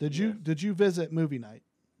 Yeah. Did you visit movie night?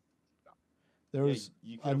 No. There was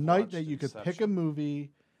you could a have night watched that you could pick a Inception.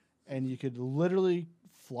 movie, and you could literally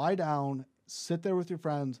fly down, sit there with your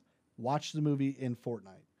friends, watch the movie in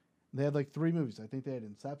Fortnite. They had 3 movies. I think they had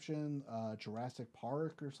Inception, Jurassic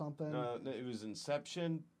Park, or something. No, it was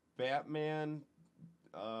Inception, Batman,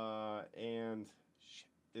 and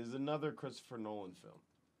is another Christopher Nolan film,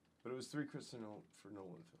 but it was 3 Christopher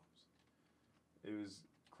Nolan films. It was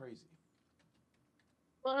crazy.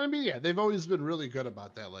 Well, I mean, yeah, they've always been really good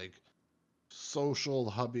about that, like social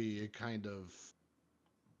hubby kind of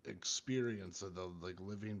experience of the like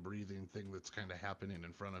living, breathing thing that's kind of happening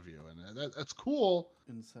in front of you, and that's cool.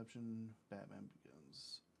 Inception, Batman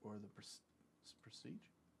Begins, or the Prestige.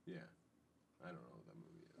 Yeah, I don't know what that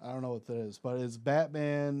movie is. I don't know what that is, but it's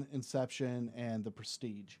Batman, Inception, and the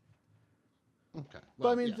Prestige. Okay, But I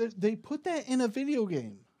well, mean, yeah. they put that in a video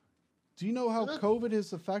game. Do you know how Yeah. COVID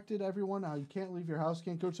has affected everyone? How you can't leave your house,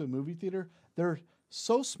 can't go to a movie theater? They're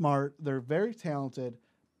so smart. They're very talented,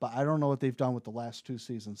 but I don't know what they've done with the last 2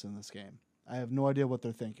 seasons in this game. I have no idea what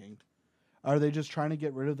they're thinking. Are they just trying to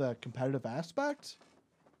get rid of the competitive aspect?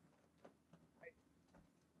 I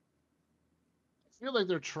feel like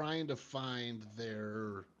they're trying to find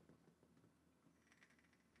their.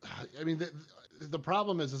 I mean, the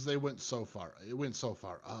problem is they went so far. It went so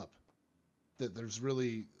far up that there's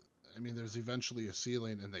really, I mean, there's eventually a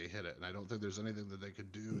ceiling and they hit it, and I don't think there's anything that they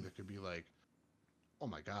could do that could be like, oh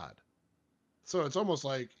my god. So it's almost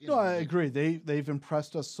like No, I agree. They've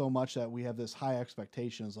impressed us so much that we have this high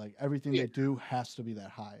expectations. Like everything Yeah. they do has to be that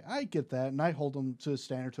high. I get that, and I hold them to a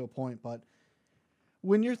standard to a point. But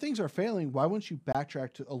when your things are failing, why wouldn't you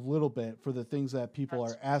backtrack to a little bit for the things that people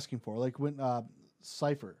are asking for? Like when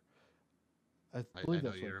Cipher, I I believe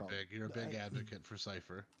know that's what it's called. you're a big advocate for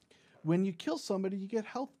Cypher. When you kill somebody, you get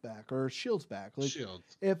health back or shields back. Like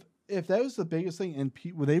Shields. if that was the biggest thing, and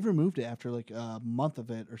well, they've removed it after like a month of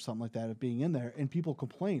it or something like that of being in there, and people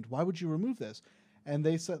complained, why would you remove this? And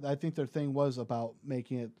they said, I think their thing was about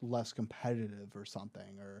making it less competitive or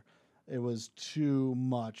something, or it was too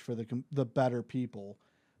much for the better people.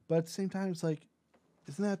 But at the same time, it's like,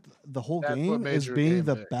 isn't that the whole That's what game made is your being game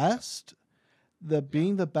the big. best?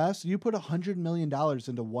 Being the best, you put $100 million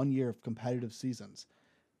into 1 year of competitive seasons.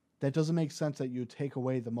 That doesn't make sense that you take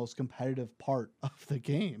away the most competitive part of the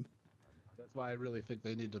game. That's why I really think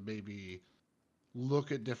they need to maybe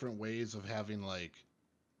look at different ways of having like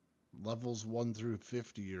levels 1 through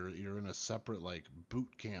 50. You're in a separate like boot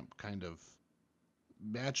camp kind of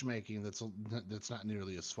matchmaking that's not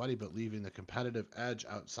nearly as sweaty, but leaving the competitive edge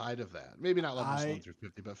outside of that. Maybe not levels 1 through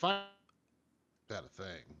 50, but find that a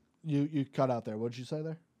thing. You cut out there. What'd you say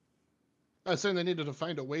there? I was saying they needed to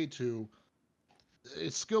find a way to.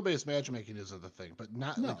 It's skill-based matchmaking isn't the thing, but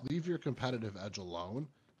not No. like leave your competitive edge alone,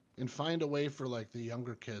 and find a way for like the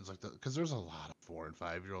younger kids, like because there's a lot of 4 and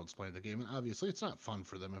 5-year-olds playing the game, and obviously it's not fun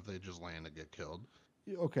for them if they just land and get killed.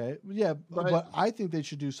 Okay, yeah, but I think they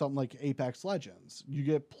should do something like Apex Legends. You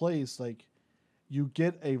get placed like you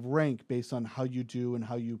get a rank based on how you do and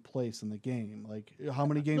how you place in the game. Like how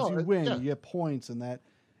many games you win, yeah. you get points, and that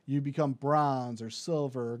you become bronze or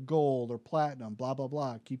silver or gold or platinum. Blah blah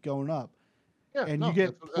blah. Keep going up. Yeah, And no, you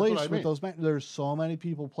get that's what I placed with mean. those. There's so many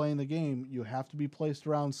people playing the game. You have to be placed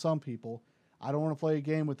around some people. I don't want to play a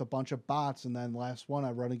game with a bunch of bots and then last one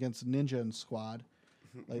I run against Ninja and squad.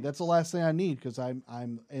 Like that's the last thing I need because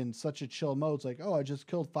I'm in such a chill mode. It's like, oh, I just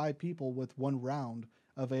killed 5 people with 1 round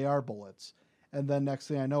of AR bullets, and then next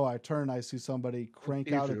thing I know, I turn, I see somebody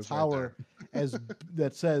crank out a Efu's right tower as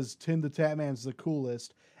that says Tim the Tatman's the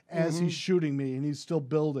coolest as he's shooting me, and he's still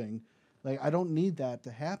building. Like I don't need that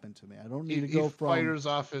to happen to me. I don't need to go from.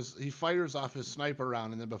 He fires off his sniper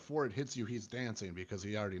round, and then before it hits you, he's dancing because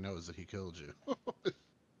he already knows that he killed you.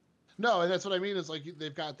 No, and that's what I mean. Is like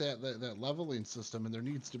they've got that leveling system, and there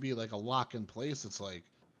needs to be like a lock in place. It's like,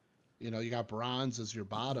 you got bronze as your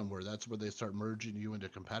bottom, where that's where they start merging you into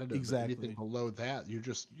competitive. Exactly. Anything below that, you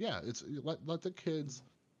just it's let the kids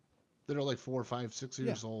that are like 4, 5, 6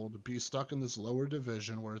 years old be stuck in this lower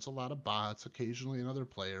division where it's a lot of bots, occasionally another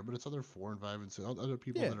player, but it's other 4 and 5 and 6, other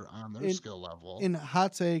people that are on their skill level. In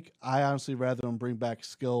hot take, I honestly rather them bring back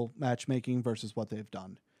skill matchmaking versus what they've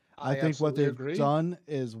done. I think what absolutely they've agree. done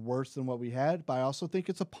is worse than what we had, but I also think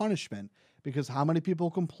it's a punishment because how many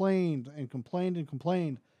people complained and complained and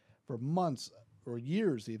complained for months or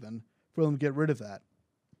years even for them to get rid of that.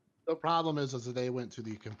 The problem is that they went to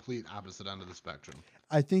the complete opposite end of the spectrum.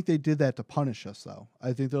 I think they did that to punish us, though.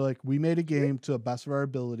 I think they're like, we made a game to the best of our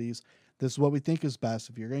abilities. This is what we think is best.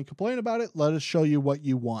 If you're going to complain about it, let us show you what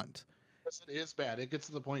you want. Yes, it is bad. It gets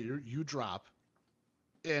to the point you drop,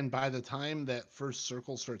 and by the time that first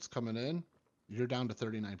circle starts coming in, you're down to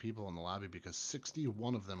 39 people in the lobby because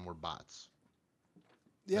 61 of them were bots.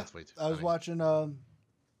 Yeah, That's way too I was high. watching, I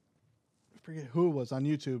forget who it was on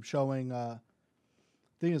YouTube showing, I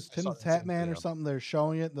think it's Tim the saw that same Tatman or video. something. They're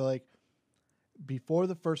showing it. They're like, before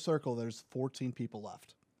the first circle, there's 14 people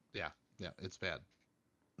left. Yeah, it's bad.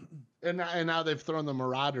 And now they've thrown the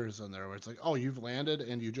Marauders in there, where it's like, oh, you've landed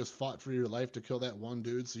and you just fought for your life to kill that one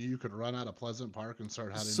dude, so you could run out of Pleasant Park and start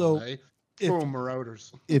heading So away. if Boom,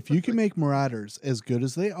 Marauders. if you can make Marauders as good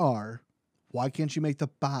as they are, why can't you make the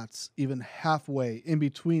bots even halfway in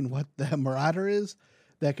between what the Marauder is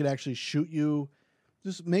that could actually shoot you?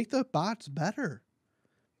 Just make the bots better.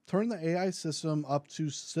 Turn the AI system up to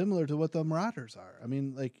similar to what the Marauders are. I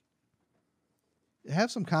mean, like,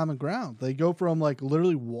 have some common ground. They go from like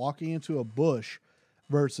literally walking into a bush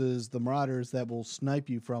versus the Marauders that will snipe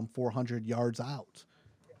you from 400 yards out.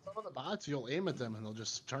 Some of the bots, you'll aim at them and they'll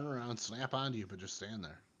just turn around, snap onto you, but just stand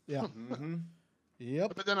there. Yeah. Mm-hmm.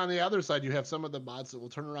 Yep. But then on the other side, you have some of the bots that will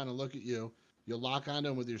turn around and look at you. You'll lock onto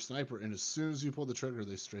them with your sniper, and as soon as you pull the trigger,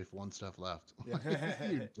 they strafe one step left. Yeah.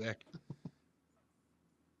 You dick.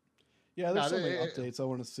 Yeah, there's No, so many they- updates I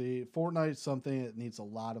want to see. Fortnite's something that needs a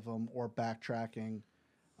lot of them or backtracking.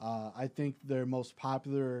 I think their most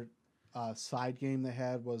popular side game they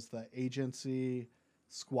had was the agency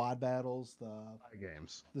squad battles,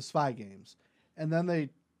 Games. the spy games, and then they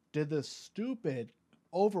did this stupid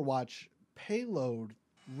Overwatch payload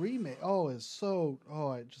remake. Oh, it's so. Oh,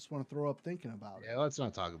 I just want to throw up thinking about it. Yeah, let's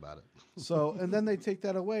not talk about it. So, and then they take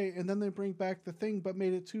that away, and then they bring back the thing, but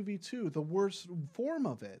made it 2v2, the worst form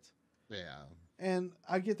of it. Yeah. And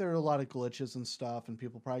I get there are a lot of glitches and stuff, and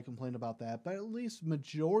people probably complain about that. But at least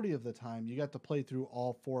majority of the time, you got to play through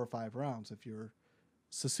all 4 or 5 rounds if you're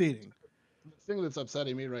succeeding. The thing that's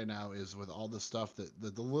upsetting me right now is with all the stuff that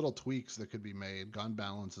the little tweaks that could be made, gun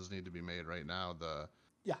balances need to be made right now.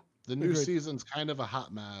 Yeah, The new agreed. season's kind of a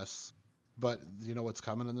hot mess, but you know what's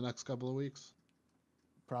coming in the next couple of weeks?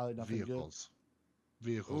 Probably nothing Vehicles.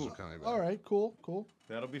 Vehicles Ooh. are coming good. back. All right, cool.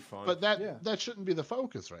 That'll be fun. But that Yeah. that shouldn't be the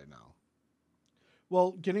focus right now.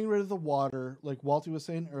 Well, getting rid of the water, like Walty was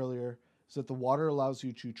saying earlier, is that the water allows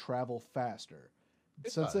you to travel faster.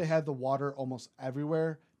 It Since they does. had the water almost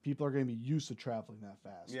everywhere, people are going to be used to traveling that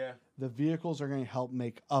fast. yeah. The vehicles are going to help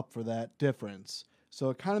make up for that difference. So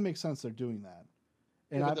it kind of makes sense they're doing that.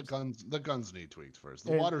 And Yeah, I, but the guns need tweaks first.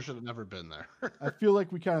 The And- water should have never been there. I feel like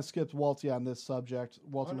we kind of skipped Walty on this subject.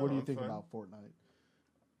 Walty, Oh, no, what do you I'm think fine. about Fortnite?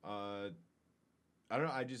 I don't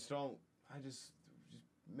know. I just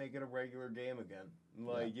make it a regular game again.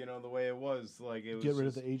 Like, you know, the way it was. Like, it was Get rid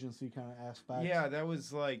of just- the agency kind of aspect. Yeah, that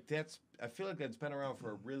was like I feel like that's been around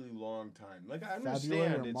for a really long time. Like, I February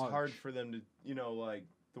understand or it's hard March? for them to, you know, like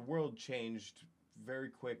the world changed very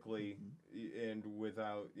quickly and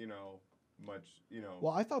without, you know, much, you know.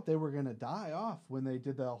 Well, I thought they were going to die off when they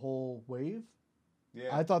did the whole wave.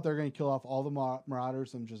 yeah, I thought they were going to kill off all the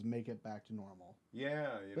Marauders and just make it back to normal.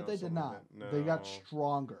 yeah, you But know, they did something not. like that. They got No.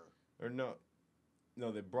 stronger. Or no,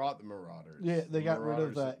 they brought the Marauders. Yeah, they The got rid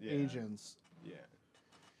of the Marauders, yeah, agents. Yeah.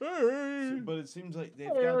 Hey! But it seems like they've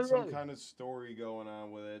got some kind of story going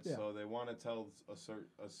on with it, Yeah. so they want to tell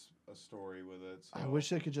a story with it. So. I wish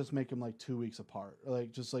they could just make them like 2 weeks apart, or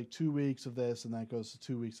like just like 2 weeks of this, and that goes to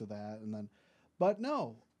 2 weeks of that, and then. But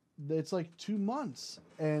no, it's like 2 months,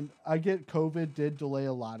 and I get COVID did delay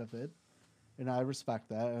a lot of it, and I respect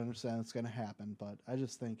that. I understand it's going to happen, but I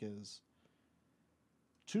just think is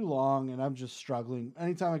too long, and I'm just struggling.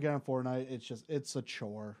 Anytime I get on Fortnite, it's a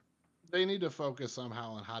chore. They need to focus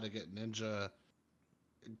somehow on how to get Ninja,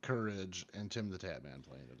 Courage, and Tim the Tatman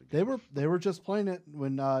playing it again. They were just playing it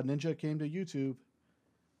when Ninja came to YouTube.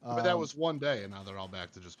 But that was one day, and now they're all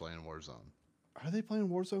back to just playing Warzone. Are they playing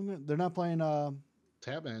Warzone? They're not playing.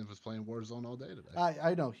 Tatman was playing Warzone all day today.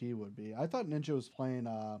 I know he would be. I thought Ninja was playing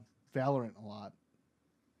Valorant a lot.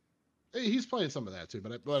 Hey, he's playing some of that too,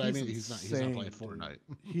 but I He's mean he's not insane, playing dude. Fortnite.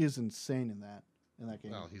 He is insane in that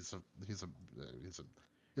game. No,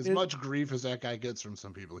 as It- much grief as that guy gets from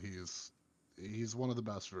some people, he's one of the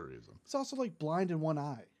best for a reason. It's also like blind in one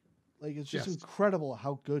eye. Like it's just Yes. incredible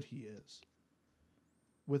how good he is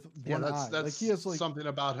with Yeah, one that's eye. that's Like he has like something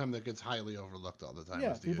about him that gets highly overlooked all the time.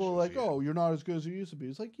 yeah. is the People are issues like, he has. oh, you're not as good as you used to be.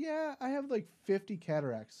 It's like yeah, I have like 50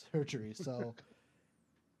 cataract surgery. So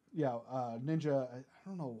yeah, Ninja. I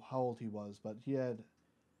don't know how old he was, but he had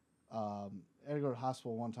to go to the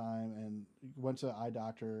hospital one time and went to an eye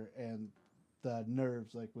doctor and the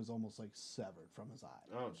nerves like was almost like severed from his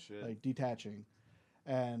eye. Oh shit. Like detaching,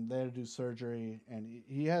 and they had to do surgery, and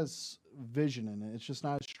he has vision in it. It's just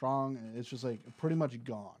not as strong, and it's just like pretty much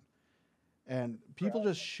gone. And people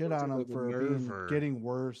just shit Was on it him like a for nerve being or- getting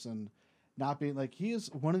worse and not being like he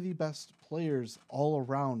is one of the best players all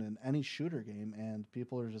around in any shooter game, and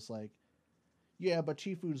people are just like, yeah, but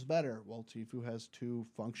Tifu's better. Well, Tifu has 2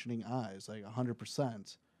 functioning eyes, like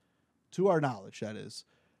 100%, to our knowledge, that is.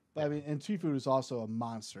 But I mean, and Tifu is also a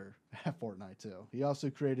monster at Fortnite too. He also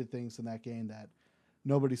created things in that game that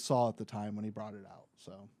nobody saw at the time when he brought it out.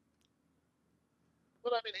 So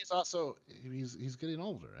But I mean, he's also he's getting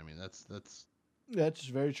older. I mean, that's that's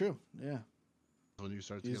very true. Yeah, when you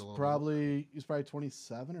start to he's get a little. probably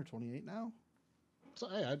 27 or 28 now. So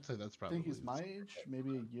hey, I'd say that's I probably. think he's my age,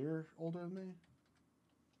 maybe a year older than me.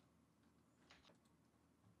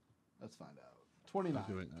 Let's find out. 29.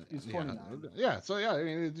 He's 29. Yeah. So yeah, I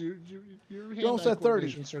mean, your almost hand-eye at 30.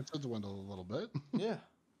 coordination starts to dwindle a little bit. Yeah.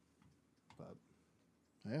 But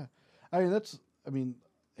yeah. I mean,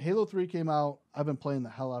 Halo 3 came out. I've been playing the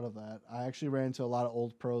hell out of that. I actually ran into a lot of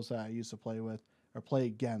old pros that I used to play with, or play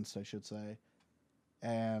against, I should say.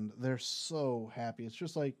 And they're so happy. It's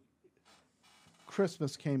just like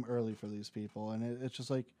Christmas came early for these people. And it's just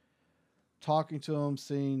like talking to them,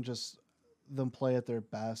 seeing just them play at their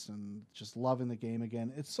best and just loving the game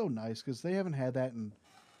again. It's so nice because they haven't had that in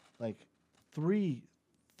like three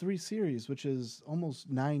series, which is almost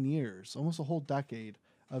 9 years, almost a whole decade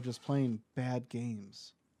of just playing bad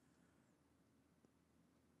games.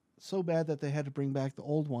 So bad that they had to bring back the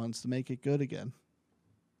old ones to make it good again.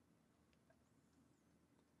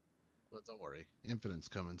 But don't worry, Infinite's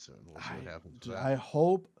coming soon. We'll see what happens. With that. I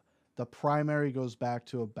hope the primary goes back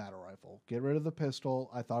to a battle rifle. Get rid of the pistol.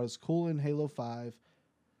 I thought it was cool in Halo 5,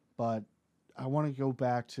 but I want to go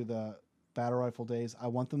back to the battle rifle days. I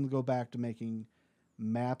want them to go back to making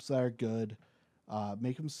maps that are good,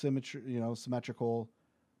 make them symmetrical,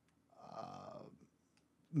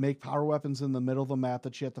 make power weapons in the middle of the map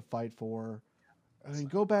that you have to fight for. I mean,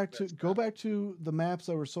 go back to the maps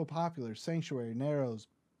that were so popular: Sanctuary, Narrows,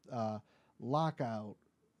 Lockout.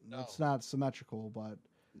 No. It's not symmetrical, but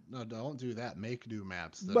No, don't do that. Make new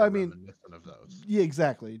maps that But I are mean- reminiscent of those. yeah,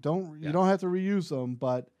 exactly. You Yeah. don't have to reuse them,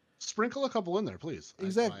 but Sprinkle a couple in there, please.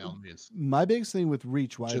 Exactly. By all means. my biggest thing with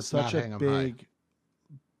Reach, why it's Just such not hang a 'em big,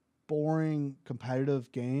 boring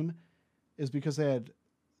competitive game, is because they had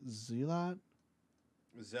Zealot,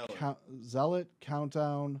 Zealot,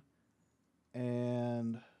 Countdown,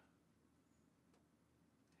 and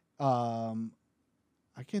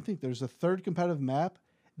I can't think. There's a third competitive map.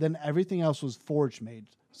 Then everything else was Forge made,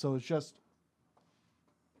 so it's just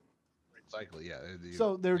Cycle, yeah.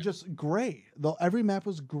 so they're just gray. Though every map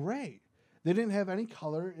was gray. They didn't have any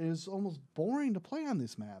color. It was almost boring to play on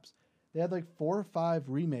these maps. They had like 4 or 5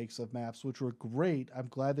 remakes of maps, which were great. I'm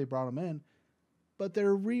glad they brought them in. But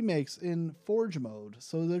they're remakes in Forge mode,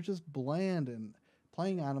 so they're just bland, and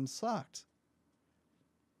playing on them sucked.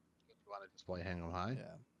 You want to just play Hang 'em High?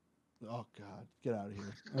 Yeah. Oh God, get out of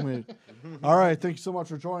here. I mean, all right. Thank you so much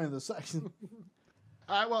for joining this section.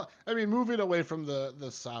 Well, I mean, moving away from the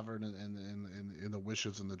sovereign and the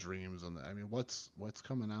wishes and the dreams I mean, what's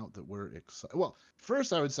coming out that we're excited? Well,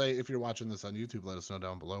 first I would say if you're watching this on YouTube, let us know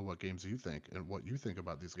down below what games you think and what you think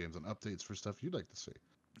about these games and updates for stuff you'd like to see.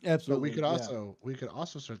 Absolutely. But we could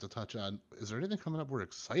also start to touch on, is there anything coming up we're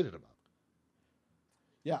excited about?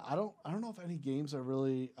 Yeah, I don't know if any games are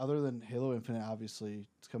really, other than Halo Infinite, obviously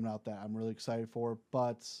it's coming out, that I'm really excited for.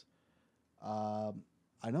 But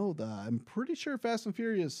I know I'm pretty sure Fast and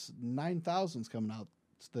Furious 9000 is coming out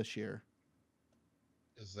this year.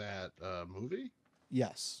 Is that a movie?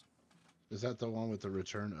 Yes, Is that the one with the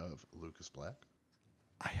return of Lucas Black?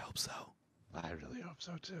 I hope so. I really hope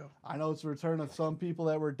so too. I know it's the return of some people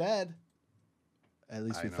that were dead. At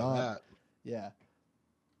least we thought. That. Yeah.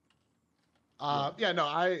 Yeah, no,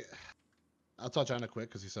 I'll touch on it quick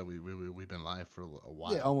because you said we've been live for a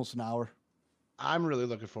while. Yeah, almost an hour. I'm really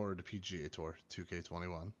looking forward to PGA Tour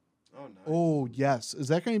 2K21. Oh, nice. Oh yes, is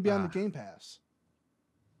that going to be on the Game Pass?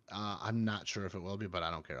 I'm not sure if it will be, but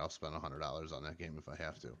I don't care. I'll spend $100 on that game if I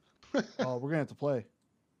have to. Oh, we're gonna have to play.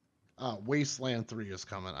 Wasteland 3 is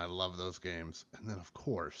coming. I love those games. And then, of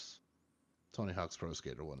course, Tony Hawk's Pro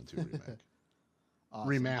Skater 1 and 2 remake. Awesome.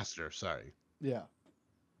 Remaster, sorry. Yeah.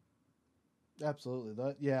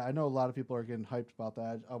 Absolutely. Yeah, I know a lot of people are getting hyped about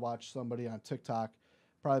that. I watched somebody on TikTok,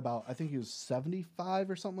 probably about, I think he was 75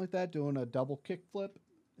 or something like that, doing a double kickflip.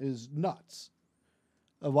 Is nuts.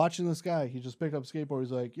 Watching this guy, he just picked up a skateboard.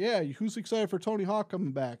 He's like, yeah, who's excited for Tony Hawk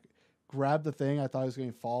coming back? Grabbed the thing. I thought he was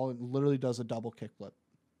going to fall, and literally does a double kickflip.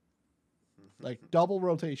 Like double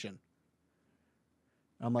rotation.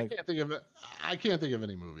 I'm like, I can't think of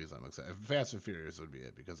any movies I'm excited. Fast and Furious would be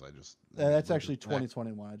it because I just. that's actually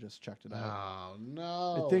 2021. I just checked it out. Oh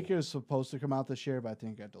no! I think it was supposed to come out this year, but I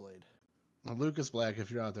think it got delayed. Lucas Black,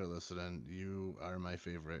 if you're out there listening, you are my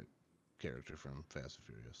favorite character from Fast and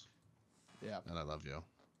Furious. Yeah. And I love you.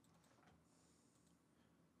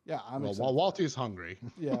 Yeah, I'm well, excited. while Walty's hungry.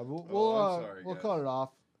 Yeah, we'll I'm sorry, we'll guys. cut it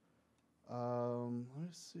off. Let me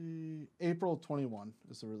see. April 21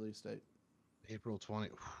 is the release date. April 20.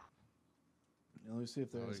 Let me see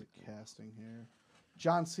if there's Oh, a casting here.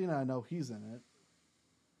 John Cena, I know he's in it.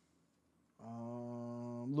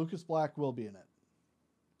 Lucas Black will be in it.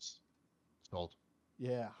 Sold.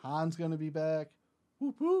 Yeah, Han's gonna be back.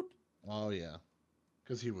 Whoop whoop. Oh yeah,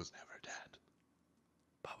 because he was never dead.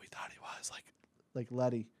 But we thought he was like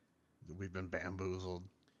Letty. We've been bamboozled.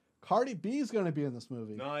 Cardi B's gonna be in this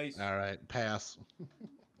movie. Nice. All right, pass.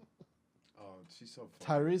 Oh, she's so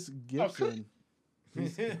funny. Tyrese Gibson.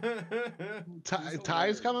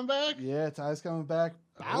 Ty's coming back. Yeah, Ty's coming back.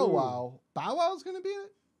 Bow Oh. Wow. Bow Wow's gonna be in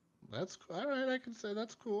it. That's all right. I can say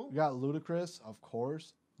that's cool. We got Ludacris, of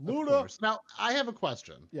course. Of Luda. course. Now I have a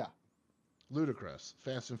question. Yeah. Ludacris,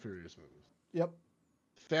 Fast and Furious movies. Yep.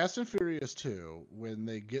 Fast and Furious 2, when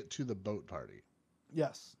they get to the boat party,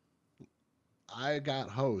 Yes. I got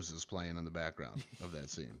hoses playing in the background of that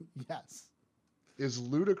scene. Yes. Is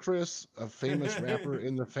Ludacris a famous rapper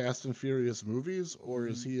in the Fast and Furious movies, or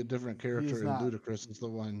is he a different character He's and not. Ludacris is the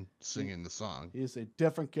one singing the song? He's a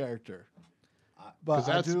different character. Because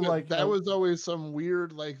But I do like that was always some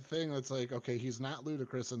weird thing that's like, okay, he's not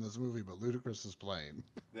Ludacris in this movie, but Ludacris is playing.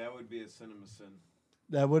 That would be a cinema sin.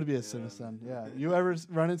 that would be a Yeah. citizen. Yeah. You ever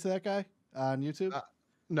run into that guy on YouTube?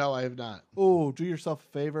 No, I have not. Oh, do yourself a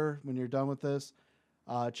favor when you're done with this.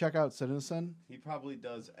 Check out Citizen. He probably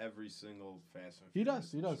does every single Fast and He Furious.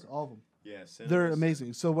 does. He does. Sure. All of them. Yeah, They're Cinema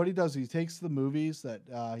amazing. So what he does, he takes the movies that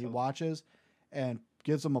he So- watches and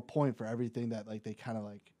gives them a point for everything that they kind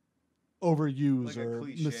of overuse Like a or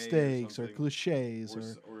cliche or mistakes or something. cliches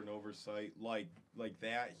or an oversight like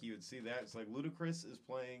that. He would see that. It's like Ludacris is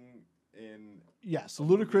playing in yes, a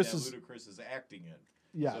movie Ludacris that is Ludacris is acting in.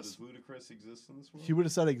 So yes. does Ludacris exist in this world? He would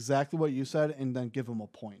have said exactly what you said and then give him a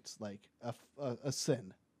point, like a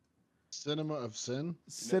sin. Cinema of Sin?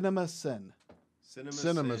 Cinema sin.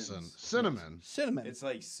 Cinema Sin. Sins. Cinnamon. Cinnamon. It's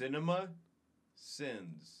like cinema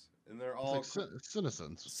sins, and they're all It's like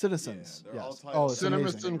Citizens. Citizens. Yeah, they're all yes. titled Oh, it's Cinema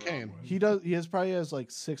amazing. Sin Kane. He has probably has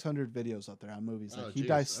 600 videos up there on movies. Oh, He geez,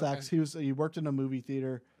 dissects. okay. He worked in a movie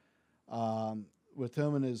theater, with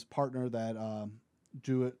him and his partner that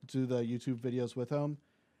do the YouTube videos with him.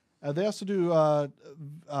 They also do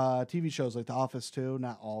TV shows like The Office too.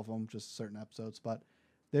 Not all of them, just certain episodes. But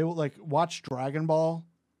they will watch Dragon Ball.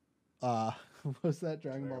 What's that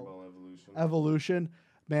Dragon Ball Evolution. Evolution?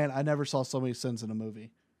 Man, I never saw so many sins in a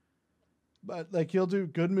movie. But he'll do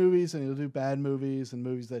good movies and he'll do bad movies and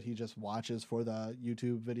movies that he just watches for the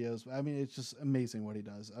YouTube videos. I mean, it's just amazing what he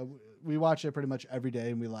does. We watch it pretty much every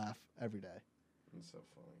day and we laugh every day. It's so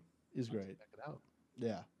funny. He's great. Check it out.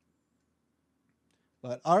 Yeah.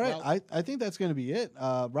 But all right, Well- I think that's going to be it.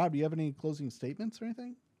 Rob, do you have any closing statements or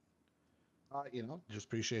anything? Just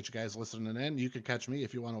appreciate you guys listening in. You can catch me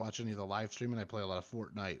if you want to watch any of the live streaming. I play a lot of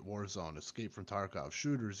Fortnite, Warzone, Escape from Tarkov,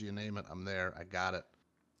 shooters, you name it. I'm there. I got it.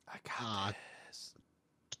 I got this.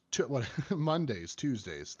 Mondays,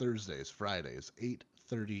 Tuesdays, Thursdays, Fridays,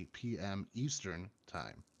 8:30 p.m. Eastern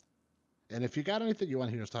time. And if you got anything you want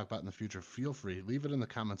to hear us talk about in the future, feel free, leave it in the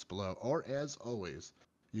comments below. Or as always,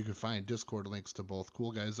 you can find Discord links to both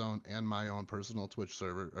Cool Guy Zone and my own personal Twitch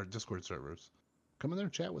server or Discord servers. Come in there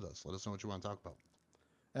and chat with us. Let us know what you want to talk about.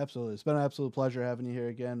 Absolutely. It's been an absolute pleasure having you here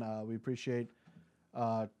again. We appreciate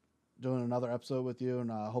doing another episode with you,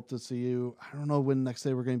 and hope to see you. I don't know when next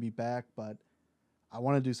day we're going to be back, but I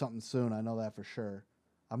want to do something soon. I know that for sure.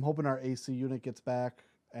 I'm hoping our AC unit gets back,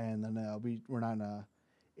 and then we're not in a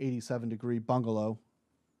 87-degree bungalow.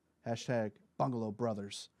 Hashtag Bungalow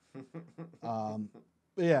Brothers.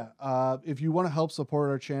 But yeah, if you want to help support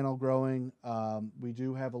our channel growing, we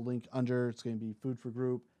do have a link under. It's going to be Food for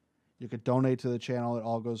Group. You could donate to the channel.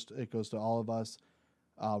 It goes to all of us.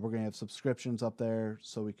 We're going to have subscriptions up there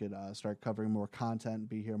so we could start covering more content and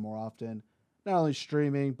be here more often. Not only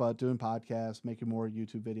streaming, but doing podcasts, making more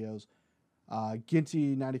YouTube videos.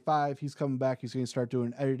 Ginty95, he's coming back. He's going to start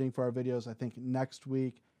doing editing for our videos, I think, next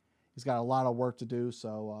week. He's got a lot of work to do,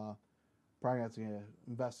 so probably have to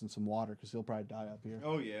invest in some water because he'll probably die up here.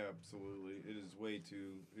 Oh yeah, absolutely. It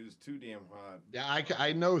is too damn hot. Yeah,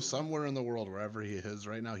 I know somewhere in the world, wherever he is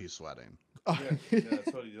right now, he's sweating. Yeah,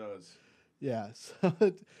 that's what he does. Yeah, so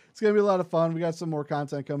it's going to be a lot of fun. We got some more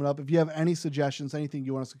content coming up. If you have any suggestions, anything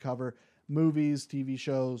you want us to cover, movies, TV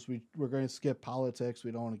shows, we're going to skip politics.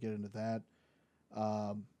 We don't want to get into that.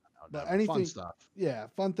 But anything, fun stuff. Yeah,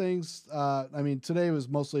 fun things. I mean, today was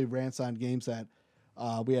mostly rants on games that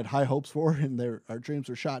we had high hopes for, and our dreams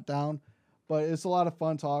were shot down. But it's a lot of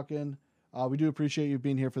fun talking. We do appreciate you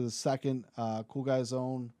being here for the second Cool Guy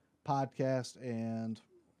Zone podcast, and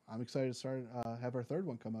I'm excited to start have our third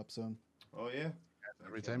one come up soon. Oh yeah.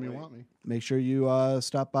 Every time you want me. Make sure you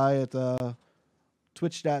stop by at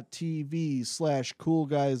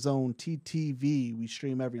twitch.tv/CoolGuyZoneTTV. We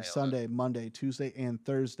stream every Nailed it. Sunday, Monday, Tuesday, and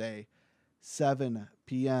Thursday, 7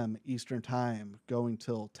 p.m. Eastern Time, going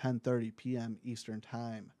till 10:30 p.m. Eastern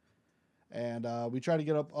Time. And we try to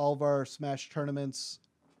get up all of our Smash tournaments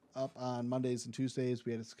up on Mondays and Tuesdays.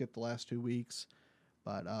 We had to skip the last 2 weeks,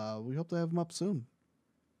 but we hope to have them up soon.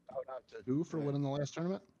 Shout out to who for winning the last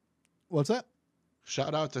tournament? What's that?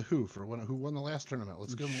 Shout out to who for who won the last tournament?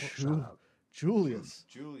 Let's give him a shout out. Julius.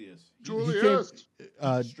 Julius. Julius.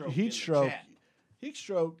 Heatstroke.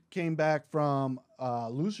 Heatstroke came back from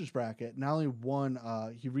losers bracket. Not only won,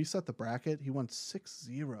 he reset the bracket. He won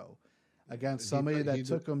 6-0 against somebody that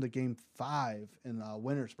took him to game 5 in the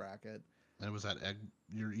winners bracket. And was that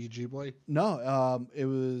your EG boy? No, it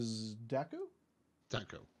was Deku.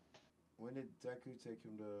 Deku. When did Deku take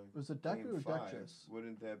him to? Was it Deku game or 5? Dexus?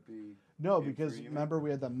 Wouldn't that be? No, game because 3, you remember we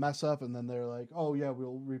had the mess up, and then they're like, "Oh yeah,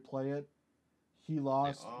 we'll replay it." He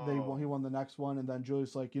lost. He won the next one, and then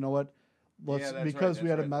Julius like, you know what? Let's that's because right, we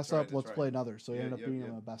had a that's mess right, up. that's Let's right. play another. So he Yeah, ended up yep, beating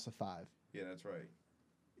yep. him a best of 5. Yeah, that's right.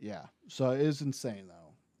 Yeah, so it is insane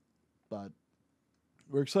though, but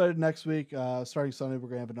we're excited. Next week, starting Sunday, we're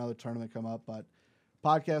gonna have another tournament come up. But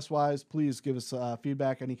podcast wise, please give us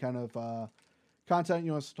feedback, any kind of content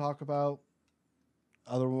you want us to talk about.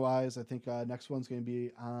 Otherwise, I think next one's going to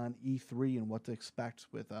be on E3 and what to expect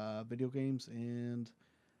with video games and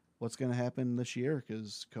what's going to happen this year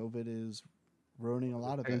because COVID is ruining a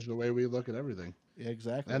lot of Change it. the way we look at everything, Yeah,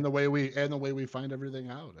 exactly. and the way we find everything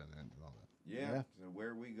out, and all that. Yeah. So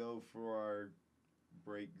where we go for our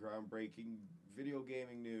groundbreaking video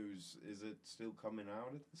gaming news, is it still coming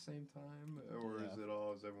out at the same time, or is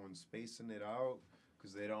everyone spacing it out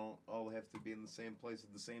because they don't all have to be in the same place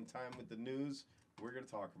at the same time with the news? We're gonna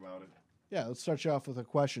talk about it. Yeah, let's start you off with a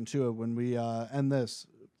question too. When we end this,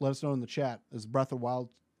 let us know in the chat: is Breath of the Wild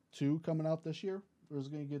 2 coming out this year, or is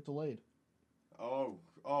it going to get delayed? Oh!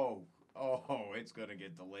 It's gonna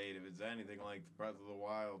get delayed. If it's anything like Breath of the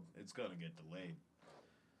Wild, it's gonna get delayed.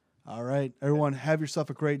 All right, everyone, have yourself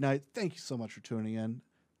a great night. Thank you so much for tuning in.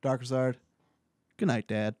 Darkazard, good night,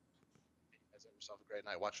 Dad. Guys, have yourself a great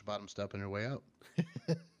night. Watch the bottom step on your way out.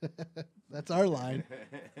 That's our line.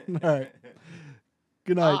 All right.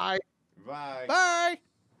 Good night. Bye. Bye. Bye.